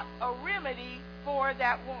sought a remedy for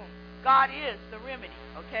that wound. God is the remedy,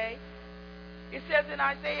 okay? It says in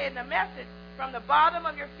Isaiah in the Message, from the bottom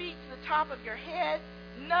of your feet to the top of your head,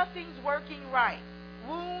 nothing's working right.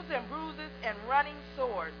 Wounds and bruises and running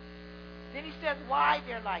sores. Then he says why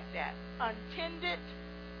they're like that. Untended,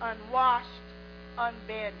 unwashed,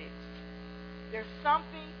 unbandaged. There's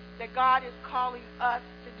something that God is calling us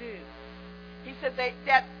to do. He said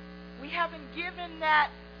that we haven't given that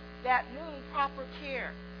wound proper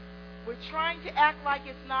care. We're trying to act like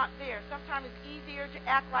it's not there. Sometimes it's easier to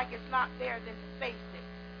act like it's not there than to face it.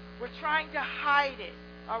 We're trying to hide it,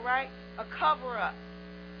 all right? A cover-up.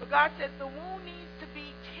 But God said the wound needs to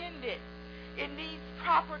be tended. It needs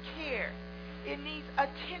proper care. It needs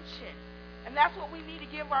attention. And that's what we need to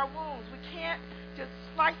give our wounds. We can't just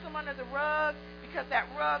slice them under the rug because that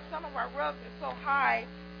rug, some of our rugs are so high,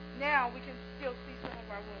 now we can still see some of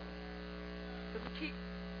our wounds. Because we keep...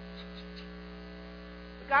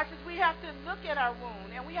 God says we have to look at our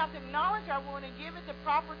wound, and we have to acknowledge our wound and give it the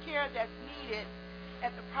proper care that's needed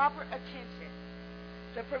and the proper attention.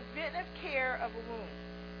 The preventive care of a wound.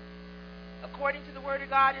 According to the Word of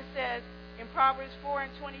God, it says in Proverbs 4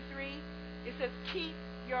 and 23, it says, keep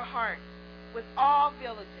your heart with all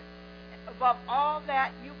diligence. Above all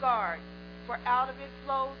that you guard, for out of it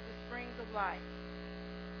flows the springs of life.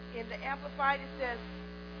 In the Amplified, it says,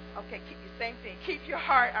 okay, same thing. Keep your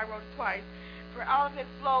heart, I wrote it twice. For out of it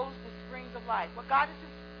flows the springs of life. What God is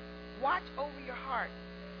saying, watch over your heart.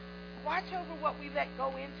 Watch over what we let go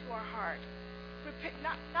into our heart.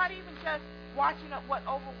 Not even just watching up what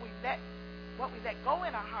we let go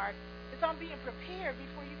in our heart. It's on being prepared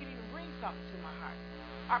before you can even bring something to my heart.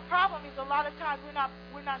 Our problem is a lot of times we're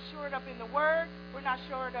not shored up in the Word. We're not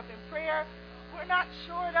shored up in prayer. We're not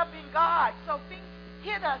shored up in God. So things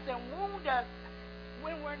hit us and wound us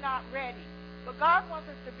when we're not ready. But God wants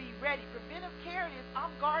us to be ready. Preventive care is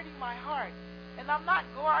I'm guarding my heart. And I'm not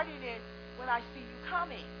guarding it when I see you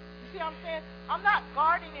coming. You see what I'm saying? I'm not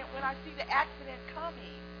guarding it when I see the accident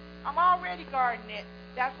coming. I'm already guarding it.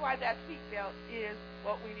 That's why that seatbelt is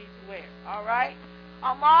what we need to wear. All right?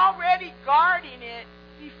 I'm already guarding it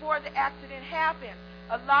before the accident happens.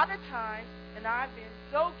 A lot of times, and I've been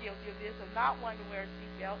so guilty of this, of not wanting to wear a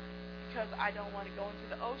seatbelt because I don't want to go into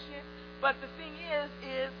the ocean. But the thing is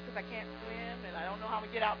because I can't swim and I don't know how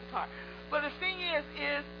to get out the car. But the thing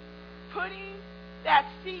is putting that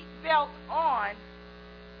seat belt on,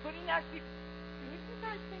 do you guys think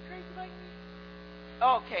crazy like me?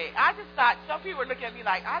 Okay, I just thought some people were looking at me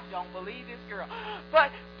like, I don't believe this girl.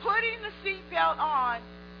 But putting the seat belt on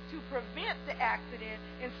to prevent the accident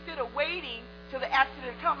instead of waiting till the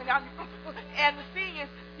accident comes. And the thing is,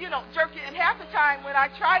 jerking. And half the time when I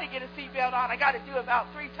try to get a seatbelt on, I got to do it about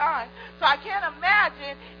 3 times. So I can't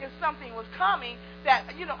imagine if something was coming that,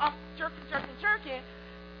 I'm jerking.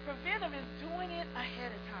 Preventive is doing it ahead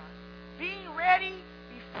of time. Being ready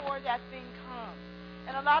before that thing comes.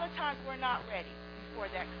 And a lot of times we're not ready before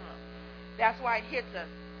that comes. That's why it hits us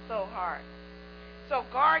so hard. So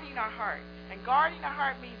guarding our heart. And guarding our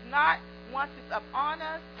heart means not once it's up on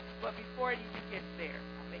us, but before it even gets there.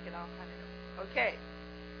 I'm making all kind of notes. Okay.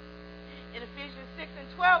 In Ephesians 6 and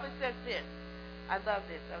 12, it says this. I love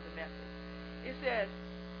this of the Message. It says,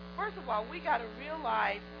 first of all, we got to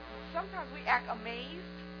realize sometimes we act amazed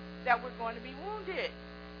that we're going to be wounded.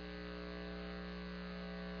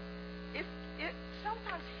 It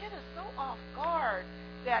sometimes hit us so off guard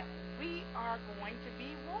that we are going to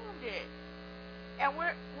be wounded. And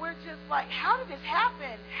we're just like, how did this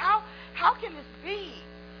happen? How can this be?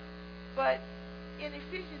 But in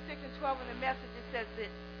Ephesians 6 and 12 in the Message, it says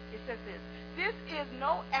this. This is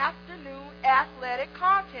no afternoon athletic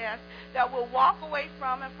contest that we'll walk away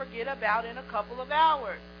from and forget about in a couple of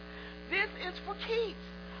hours. This is for keeps.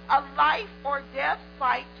 A life or death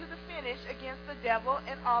fight to the finish against the devil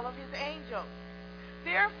and all of his angels.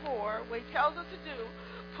 Therefore, what he tells us to do,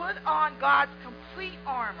 put on God's complete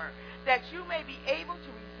armor, that you may be able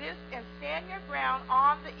to resist and stand your ground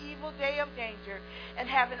on the evil day of danger, and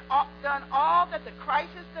having done all that the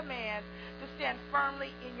crisis demands, to stand firmly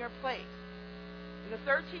in your place. In the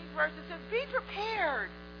 13th verse it says, be prepared.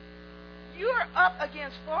 You are up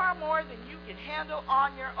against far more than you can handle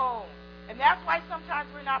on your own. And that's why sometimes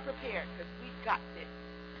we're not prepared, because we've got this.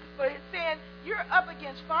 But it's saying you're up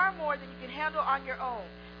against far more than you can handle on your own.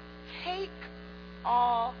 Take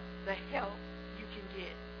all the help you can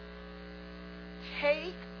get.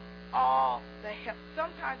 Take all the help.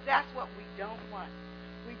 Sometimes that's what we don't want.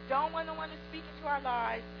 We don't want no one to speak into our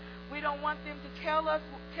lives. We don't want them to tell us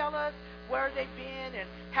where they've been and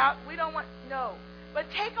how. We don't want, no. But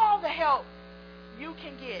take all the help you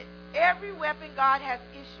can get. Every weapon God has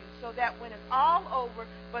issued so that when it's all over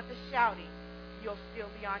but the shouting, you'll still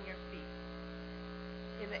be on your feet.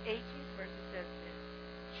 In the 18th verse it says this: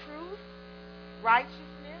 truth,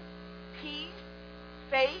 righteousness, peace,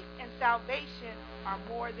 faith, and salvation are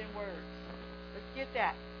more than words. Let's get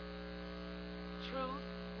that. Truth,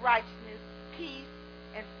 righteousness, peace,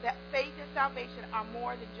 and faith and salvation are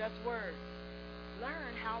more than just words.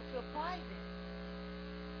 Learn how to apply them.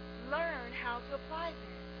 Learn how to apply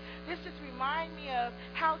them. This just reminds me of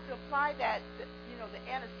how to apply that, the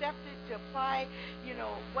antiseptic, to apply,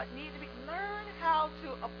 what needs to be. Learn how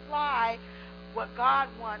to apply what God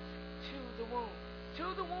wants to the wound.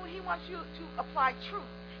 To the wound, He wants you to apply truth.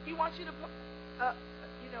 He wants you to put,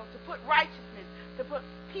 to put righteousness, to put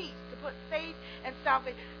peace, to put faith and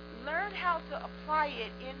salvation. Learn how to apply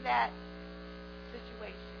it in that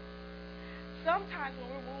situation. Sometimes when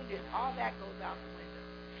we're wounded, all that goes out the window.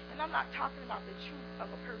 And I'm not talking about the truth of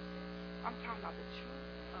a person. I'm talking about the truth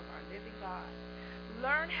of our living God.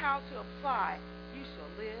 Learn how to apply, you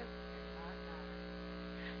shall live and not die.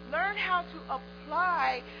 Learn how to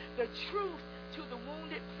apply the truth to the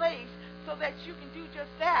wounded place so that you can do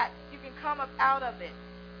just that. You can come up out of it.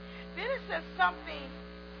 Then it says something,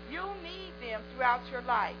 you'll need them throughout your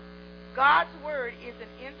life. God's word is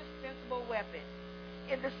an indispensable weapon.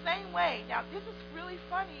 In the same way, now this is really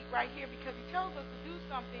funny right here because he tells us to do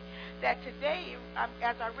something that today,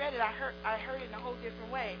 as I read it, I heard it in a whole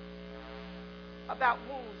different way about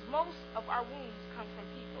wounds. Most of our wounds come from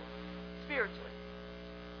people, spiritually,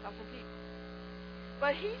 come from people.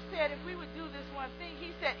 But he said if we would do this one thing,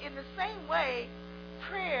 he said in the same way,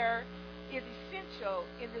 prayer is essential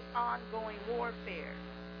in this ongoing warfare.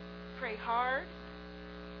 Pray hard,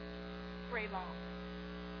 pray long.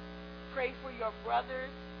 Pray for your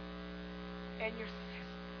brothers and your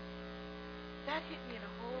sisters. That hit me in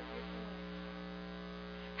a whole different way.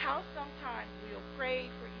 How sometimes we'll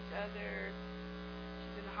pray for each other.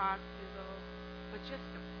 She's in the hospital. But just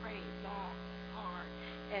to pray long, hard.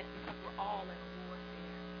 And because we're all in a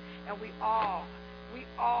warfare. And we all,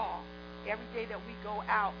 every day that we go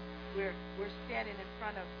out, we're standing in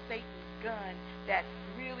front of Satan's gun that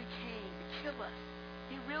really came to kill us.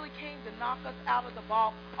 He really came to knock us out of the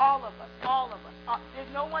ball. All of us.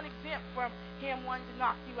 There's no one exempt from him wanting to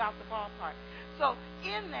knock you out the ballpark. So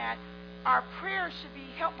in that, our prayer should be,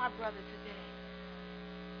 help my brother today.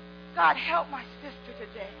 God, help my sister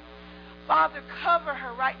today. Father, cover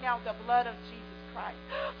her right now with the blood of Jesus Christ.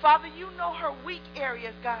 Father, you know her weak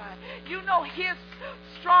areas, God. You know his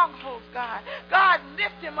strongholds, God. God,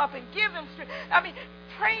 lift him up and give him strength.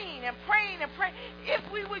 Praying and praying and praying. If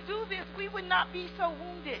we would do this, we would not be so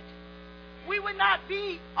wounded. We would not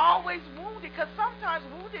be always wounded, because sometimes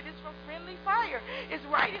wounded is from friendly fire. It's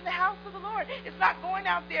right in the house of the Lord. It's not going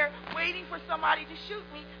out there waiting for somebody to shoot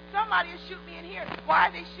me. Somebody will shoot me in here.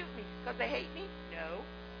 Why they shoot me? Because they hate me? No.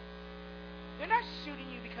 They're not shooting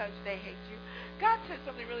you because they hate you. God said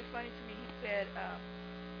something really funny to me.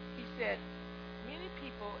 He said, many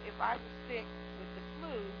people, if I was sick with the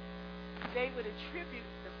flu, they would attribute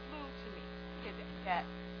the flu to me. That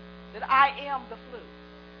I am the flu.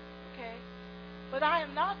 Okay? But I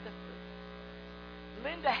am not the flu.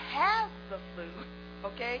 Linda has the flu.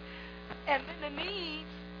 Okay? And Linda needs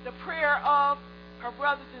the prayer of her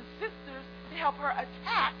brothers and sisters to help her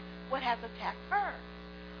attack what has attacked her.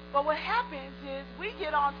 But what happens is we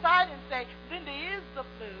get on side and say, Linda is the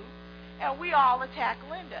flu, and we all attack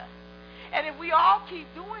Linda. And if we all keep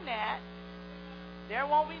doing that, there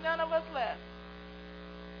won't be none of us left.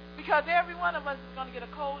 Because every one of us is going to get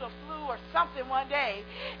a cold or flu or something one day.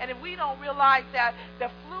 And if we don't realize that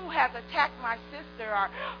the flu has attacked my sister, or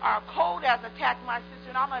our cold has attacked my sister,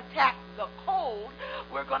 and I'm going to attack the cold,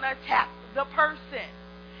 we're going to attack the person.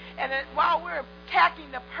 And then while we're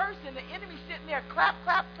attacking the person, the enemy's sitting there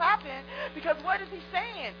clapping, because what is he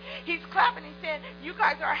saying? He's clapping. He's saying, you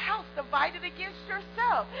guys are a house divided against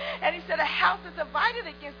yourself. And he said, a house that's divided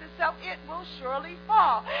against itself, it will surely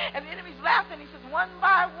fall. And the enemy's laughing. He says, one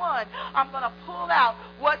by one, I'm going to pull out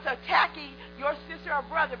what's attacking your sister or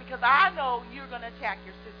brother, because I know you're going to attack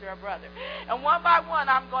your sister or brother. And one by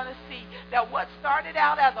one, I'm going to see that what started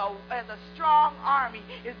out as a strong army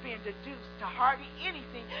is being reduced to hardly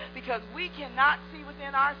anything, because we cannot see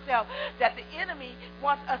within ourselves that the enemy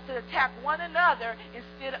wants us to attack one another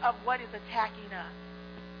instead of what is attacking us.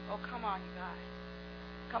 Oh, come on, you guys.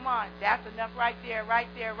 Come on, that's enough right there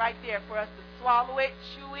for us to swallow it,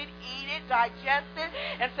 chew it, eat it, digest it,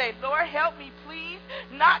 and say, Lord, help me, please,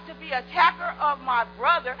 not to be an attacker of my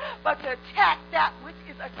brother, but to attack that which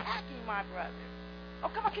is attacking my brother. Oh,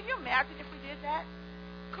 come on, can you imagine if we did that?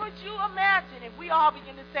 Could you imagine if we all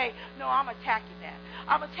begin to say, no, I'm attacking that.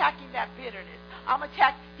 I'm attacking that bitterness.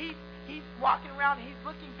 He's walking around and he's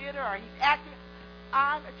looking bitter or he's acting.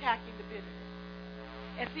 I'm attacking the bitterness.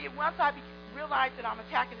 And see, once I realize that I'm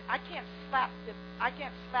attacking it, I can't slap the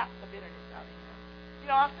bitterness out of him. You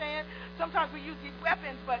know what I'm saying? Sometimes we use these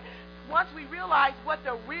weapons, but once we realize what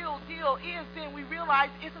the real deal is, then we realize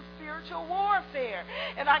it's a spiritual warfare.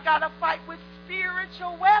 And I got to fight with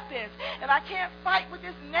spiritual weapons. And I can't fight with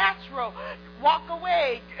this natural. Walk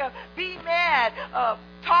away, be mad,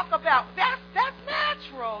 talk about. That's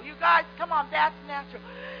natural. You guys, come on, that's natural.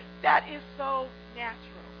 That is so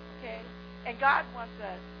natural, okay? And God wants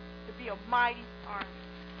us to be a mighty army.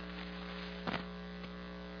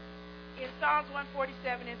 In Psalms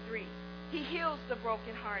 147:3, He heals the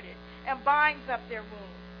brokenhearted and binds up their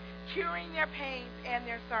wounds, curing their pains and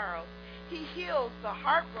their sorrows. He heals the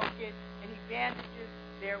heartbroken and He bandages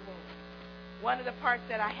their wounds. One of the parts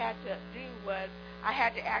that I had to do was I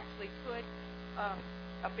had to actually put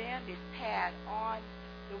a bandage pad on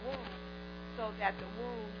the wound so that the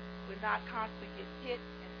wound would not constantly get hit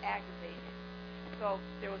and aggravated. So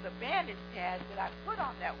there was a bandage pad that I put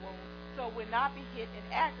on that wound so it would not be hit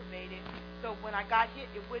and aggravated. So when I got hit,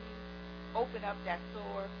 it wouldn't open up that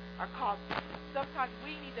sore or cause. Sometimes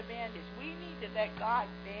we need the bandage. We need to let God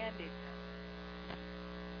bandage us.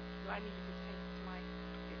 Do I need to just take this mic?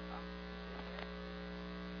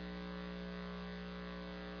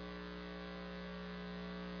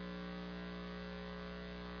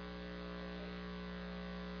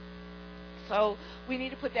 So we need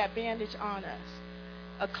to put that bandage on us.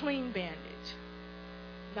 A clean bandage,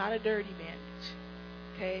 not a dirty bandage.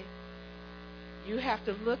 Okay? You have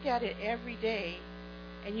to look at it every day,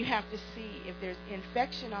 and you have to see if there's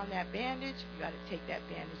infection on that bandage. You got to take that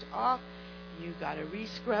bandage off. You got to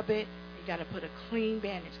re-scrub it. You got to put a clean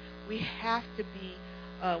bandage. We have to be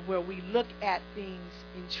where we look at things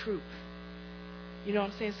in truth. You know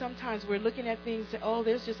what I'm saying? Sometimes we're looking at things and, oh,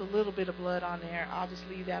 there's just a little bit of blood on there. I'll just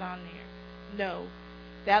leave that on there. No.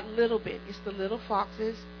 That little bit, it's the little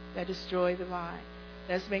foxes that destroy the vine.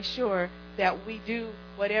 Let's make sure that we do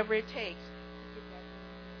whatever it takes.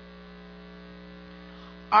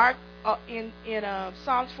 In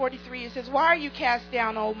Psalms 43, it says, why are you cast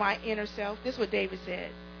down, O my inner self? This is what David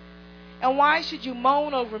said. And why should you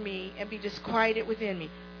moan over me and be disquieted within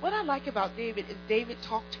me? What I like about David is David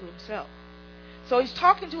talked to himself. So he's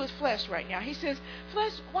talking to his flesh right now. He says,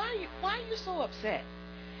 flesh, why are you so upset?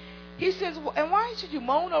 He says, and why should you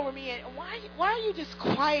moan over me? And why are you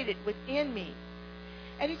disquieted within me?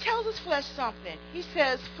 And he tells his flesh something. He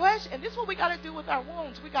says, flesh, and this is what we got to do with our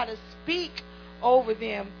wounds. We got to speak over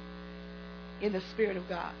them in the Spirit of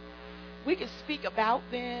God. We can speak about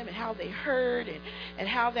them and how they hurt and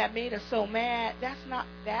how that made us so mad. That's not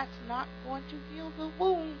going to heal the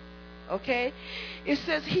wound. Okay? It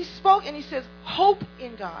says he spoke and he says, hope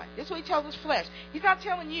in God. This is what he tells his flesh. He's not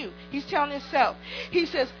telling you. He's telling himself. He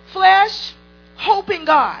says, flesh, hope in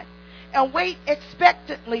God and wait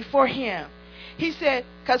expectantly for him. He said,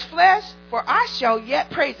 because flesh, for I shall yet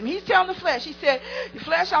praise him. He's telling the flesh. He said,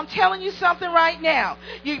 flesh, I'm telling you something right now.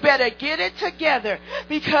 You better get it together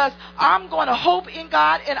because I'm going to hope in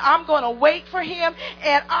God and I'm going to wait for him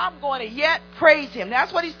and I'm going to yet praise him.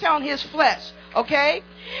 That's what he's telling his flesh. Okay?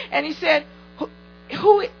 And he said,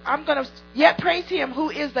 I'm going to yet praise him who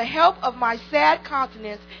is the help of my sad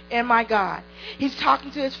countenance and my God. He's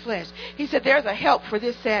talking to his flesh. He said, there's a help for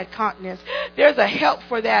this sad countenance. There's a help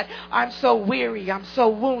for that. I'm so weary. I'm so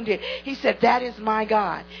wounded. He said, that is my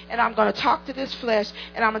God. And I'm going to talk to this flesh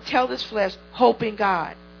and I'm going to tell this flesh, hope in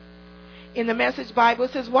God. In the Message Bible,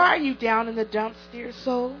 it says, why are you down in the dumps, dear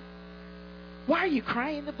soul? Why are you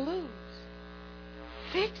crying the blues?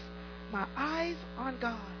 Fix my eyes on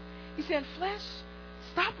God. He said, flesh,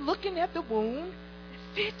 stop looking at the wound.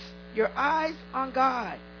 Fix your eyes on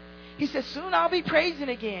God. He said, soon I'll be praising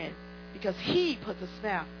again because he puts a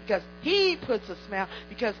smile. Because he puts a smile.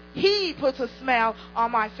 Because he puts a smile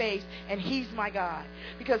on my face and he's my God.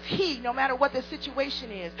 Because he, no matter what the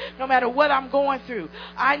situation is, no matter what I'm going through,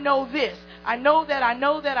 I know this. I know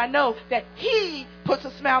that he puts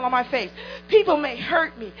a smile on my face. People may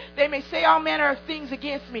hurt me. They may say all manner of things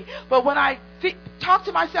against me. But when I talk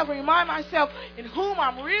to myself and remind myself in whom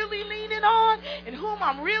I'm really leaning on, in whom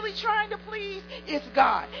I'm really trying to please, it's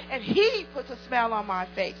God. And he puts a smile on my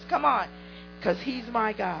face. Come on. Because he's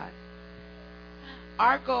my God.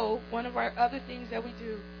 our goal, one of our other things that we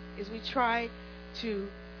do, is we try to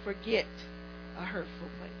forget a hurtful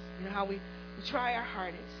place. You know how we try our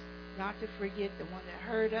hardest not to forget the one that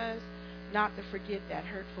hurt us, not to forget that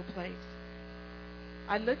hurtful place.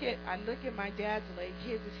 I look at my dad's leg.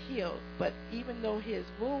 His is healed, but even though his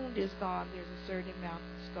wound is gone, there's a certain amount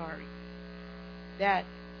of scarring. That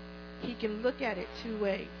he can look at it two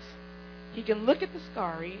ways. He can look at the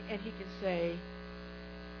scarring and he can say,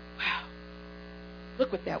 wow,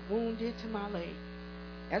 look what that wound did to my leg.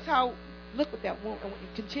 That's how, look what that wound, and when you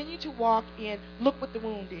continue to walk in, look what the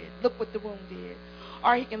wound did. Look what the wound did.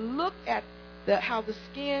 Or he can look at how the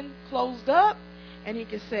skin closed up and he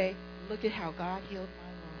can say, look at how God healed my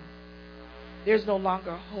wound. There's no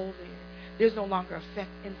longer a hole there. There's no longer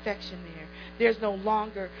infection there. There's no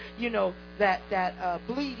longer, that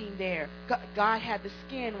bleeding there. God had the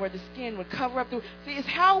skin where the skin would cover up. See, it's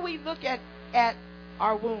how we look at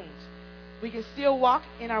our wounds. We can still walk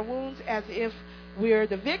in our wounds as if we're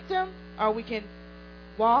the victim, or we can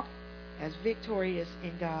walk as victorious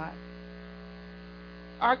in God.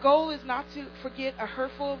 Our goal is not to forget a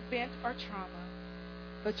hurtful event or trauma,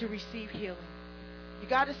 but to receive healing. You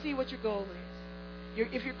got to see what your goal is.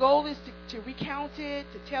 If your goal is to recount it,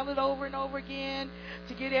 to tell it over and over again,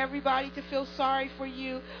 to get everybody to feel sorry for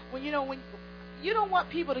you, when you don't want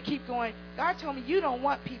people to keep going. God told me you don't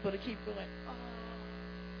want people to keep going. Oh,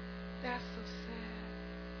 that's so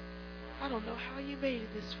sad. I don't know how you made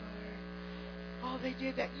it this far. Oh, they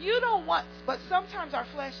did that. You don't want, but sometimes our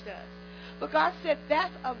flesh does. But God said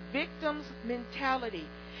that's a victim's mentality.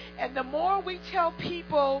 And the more we tell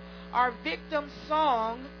people our victim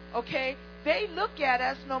song, okay, they look at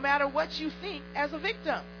us, no matter what you think, as a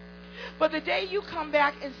victim. But the day you come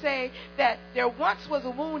back and say that there once was a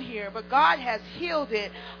wound here, but God has healed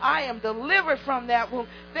it, I am delivered from that wound,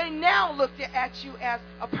 they now look at you as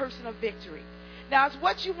a person of victory. Now, it's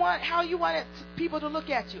what you want, how you want people to look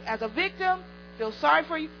at you. As a victim, feel sorry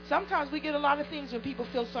for you. Sometimes we get a lot of things when people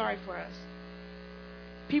feel sorry for us.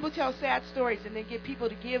 People tell sad stories and they get people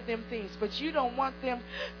to give them things, but you don't want them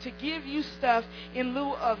to give you stuff in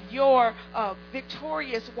lieu of your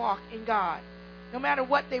victorious walk in God. No matter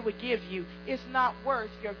what they would give you, it's not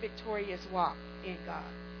worth your victorious walk in God.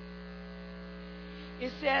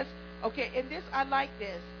 It says, okay, and this, I like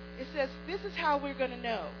this. It says, this is how we're going to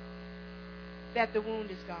know that the wound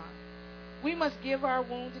is gone. We must give our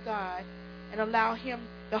wound to God and allow Him,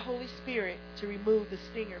 the Holy Spirit, to remove the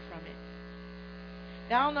stinger from it.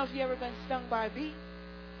 Now, I don't know if you've ever been stung by a bee,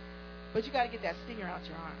 but you got to get that stinger out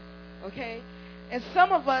your arm, okay? And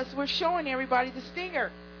some of us, we're showing everybody the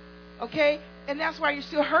stinger, okay? And that's why you're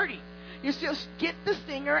still hurting. You still get the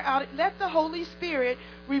stinger out. Let the Holy Spirit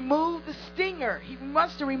remove the stinger. He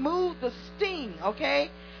wants to remove the sting,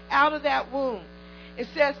 okay, out of that wound. It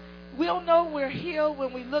says, we'll know we're healed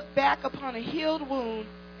when we look back upon a healed wound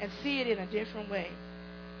and see it in a different way,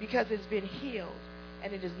 because it's been healed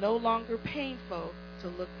and it is no longer painful to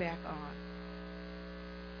look back on.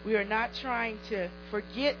 We are not trying to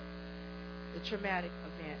forget the traumatic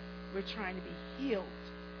event. We're trying to be healed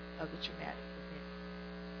of the traumatic event.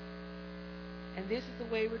 And this is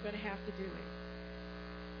the way we're going to have to do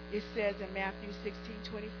it. It says in Matthew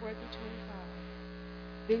 16:24-25,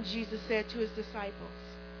 then Jesus said to His disciples,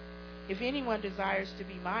 if anyone desires to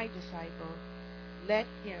be my disciple, let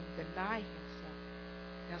him deny himself.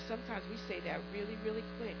 Now, sometimes we say that really, really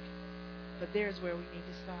quick. But there's where we need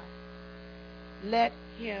to stop. Let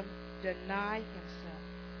him deny himself,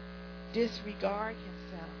 disregard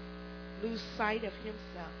himself, lose sight of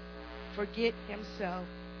himself, forget himself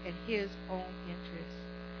and his own interests,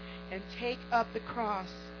 and take up the cross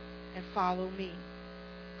and follow me,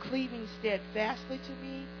 cleaving steadfastly to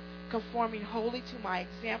me, conforming wholly to my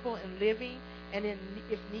example in living, and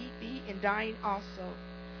if need be, in dying also.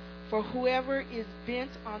 For whoever is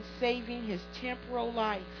bent on saving his temporal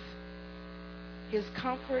life, his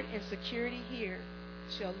comfort and security here,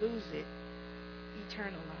 shall lose it,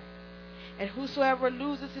 eternal life. And whosoever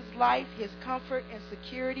loses his life, his comfort and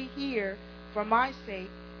security here, for my sake,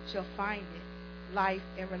 shall find it, life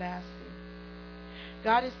everlasting.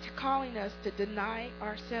 God is calling us to deny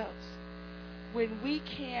ourselves. When we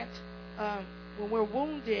can't, when we're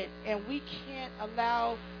wounded and we can't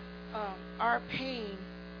allow our pain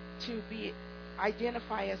to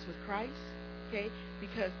identify us with Christ, okay,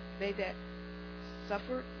 because they that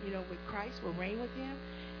suffer, with Christ will reign with Him.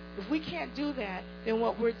 If we can't do that, then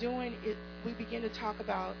what we're doing is we begin to talk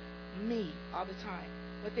about me all the time.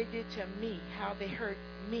 What they did to me, how they hurt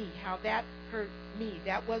me, how that hurt me,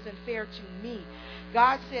 that wasn't fair to me.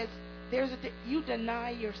 God says you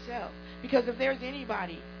deny yourself, because if there's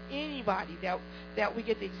anybody that we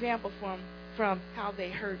get the example from from how they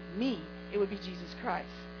hurt me, it would be Jesus Christ.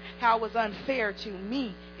 How it was unfair to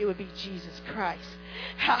me, it would be Jesus Christ.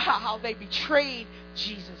 How they betrayed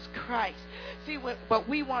Jesus Christ. See, but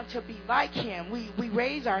we want to be like him. We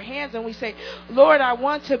raise our hands and we say, Lord, I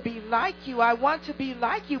want to be like you. I want to be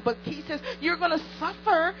like you. But he says, you're going to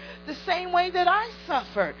suffer the same way that I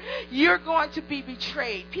suffered. You're going to be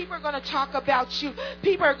betrayed. People are going to talk about you.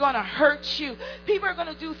 People are going to hurt you. People are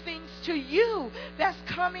going to do things to you that's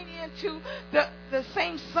coming into the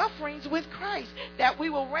same sufferings with Christ, that we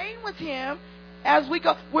will reign with him. As we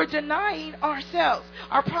go, we're denying ourselves.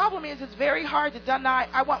 Our problem is it's very hard to deny.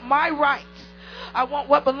 I want my rights. I want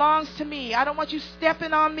what belongs to me. I don't want you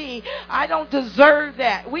stepping on me. I don't deserve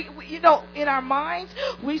that. We in our minds,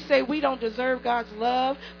 we say we don't deserve God's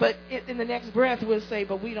love, but in the next breath we'll say,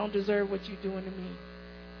 but we don't deserve what you're doing to me.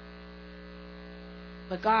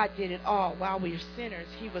 But God did it all. While we were sinners,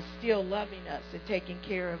 he was still loving us and taking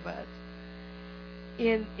care of us.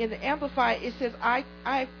 In the Amplified, it says,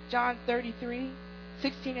 John 33:16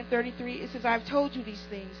 and 33, it says, I've told you these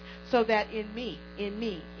things so that in me, and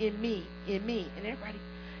everybody,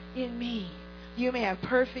 in me, you may have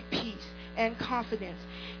perfect peace and confidence.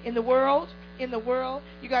 In the world, you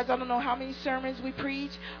guys, I don't know how many sermons we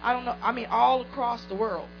preach. I don't know. I mean, all across the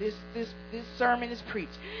world, this sermon is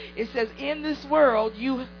preached. It says, in this world,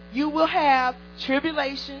 you will have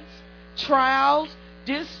tribulations, trials,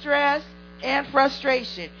 distress, and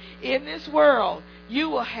frustration. In this world, you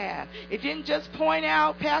will have. It didn't just point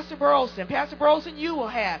out Pastor Burleson. Pastor Burleson, you will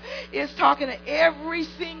have. It's talking to every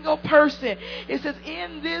single person. It says,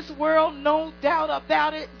 in this world, no doubt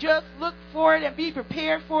about it, just look for it and be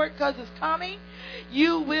prepared for it because it's coming.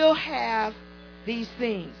 You will have these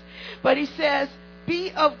things. But he says, be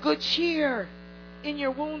of good cheer in your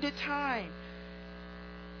wounded time.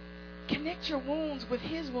 Connect your wounds with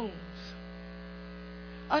his wounds.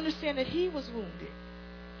 Understand that he was wounded.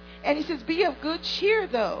 And he says, be of good cheer,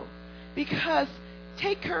 though, because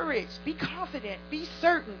take courage, be confident, be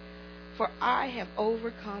certain, for I have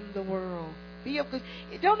overcome the world. Be of good.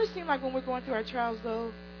 Don't it seem like when we're going through our trials,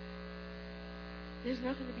 though, there's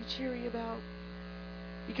nothing to be cheery about?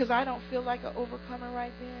 Because I don't feel like an overcomer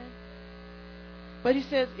right then. But he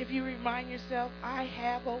says, if you remind yourself, I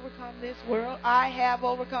have overcome this world. I have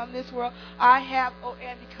overcome this world.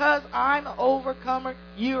 And because I'm an overcomer,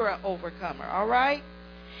 you're an overcomer. All right?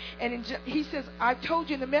 And he says, I've told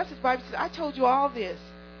you in the Message Bible, says, I told you all this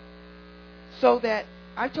so that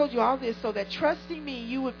trusting me,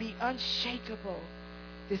 you would be unshakable.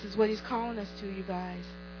 This is what he's calling us to, you guys.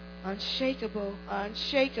 Unshakable,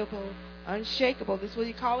 unshakable, unshakable. This is what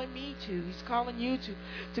he's calling me to. He's calling you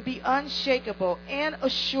to be unshakable and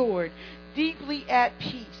assured, deeply at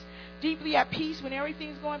peace. Deeply at peace when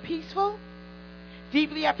everything's going peaceful.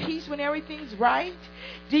 Deeply at peace when everything's right.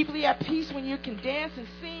 Deeply at peace when you can dance and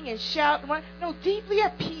sing and shout. No, deeply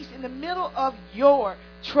at peace in the middle of your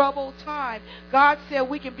troubled time. God said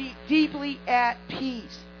we can be deeply at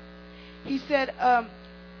peace. He said,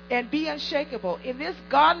 and be unshakable. In this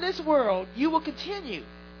godless world, you will continue.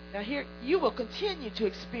 Now here, you will continue to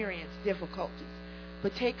experience difficulties.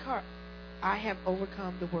 But take heart. I have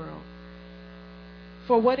overcome the world.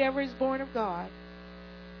 For whatever is born of God,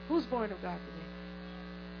 who's born of God today?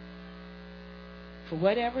 For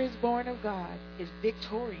whatever is born of God is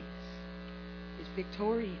victorious. Is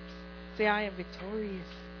victorious. Say, I am victorious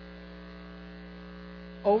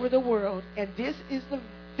over the world. And this is the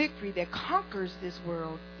victory that conquers this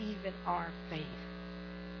world, even our faith.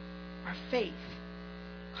 Our faith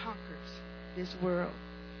conquers this world.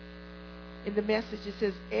 In the Message, it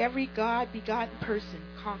says, every God-begotten person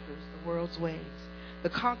conquers the world's ways. The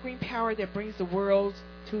conquering power that brings the world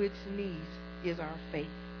to its knees is our faith.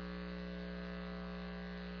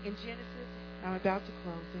 In Genesis, I'm about to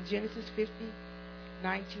close. In Genesis 50,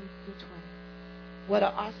 19 through 20. What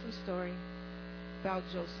an awesome story about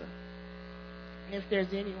Joseph. And if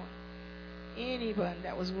there's anyone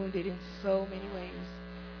that was wounded in so many ways,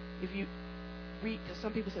 if you read, because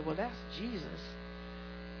some people say, well, that's Jesus.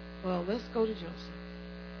 Well, let's go to Joseph.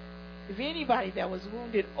 If anybody that was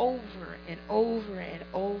wounded over and over and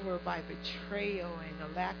over by betrayal and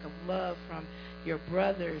the lack of love from your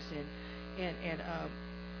brothers and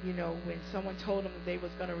when someone told him that they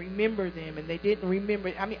was going to remember them and they didn't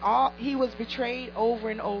remember. I mean, he was betrayed over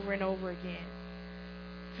and over and over again.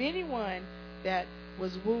 If anyone that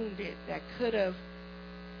was wounded that could have,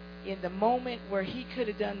 in the moment where he could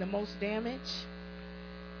have done the most damage,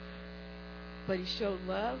 but he showed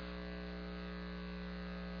love,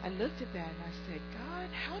 I looked at that and I said, God,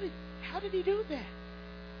 how did he do that?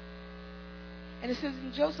 And it says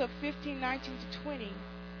in Joseph 15, 19 to 20,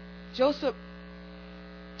 Joseph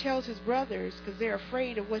tells his brothers, because they're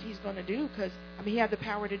afraid of what he's going to do, because, he had the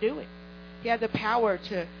power to do it. He had the power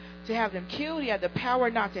to have them killed. He had the power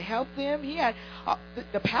not to help them. He had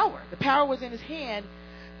the power. The power was in his hand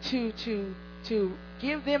to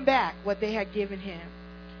give them back what they had given him.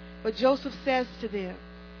 But Joseph says to them,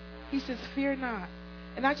 he says, fear not.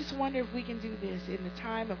 And I just wonder if we can do this in the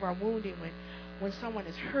time of our wounding, when someone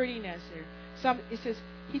is hurting us, or it says,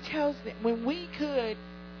 he tells them, when we could,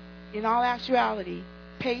 in all actuality,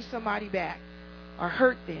 pay somebody back or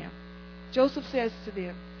hurt them, Joseph says to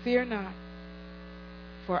them, fear not,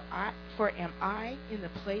 for am I in the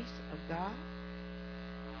place of God?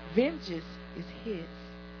 Vengeance is his,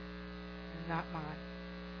 and not mine.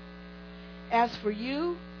 As for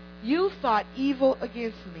you, you thought evil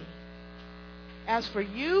against me. As for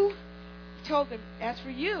you, he told them, as for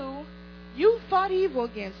you, you thought evil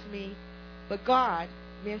against me, but God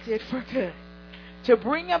meant it for good, to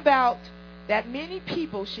bring about that many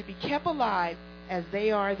people should be kept alive as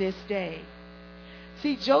they are this day.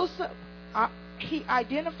 See, Joseph, he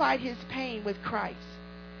identified his pain with Christ.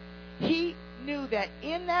 He knew that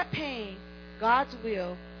in that pain, God's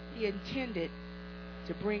will, he intended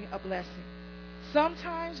to bring a blessing.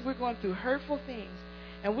 Sometimes we're going through hurtful things,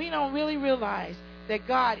 and we don't really realize that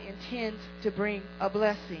God intends to bring a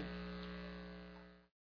blessing.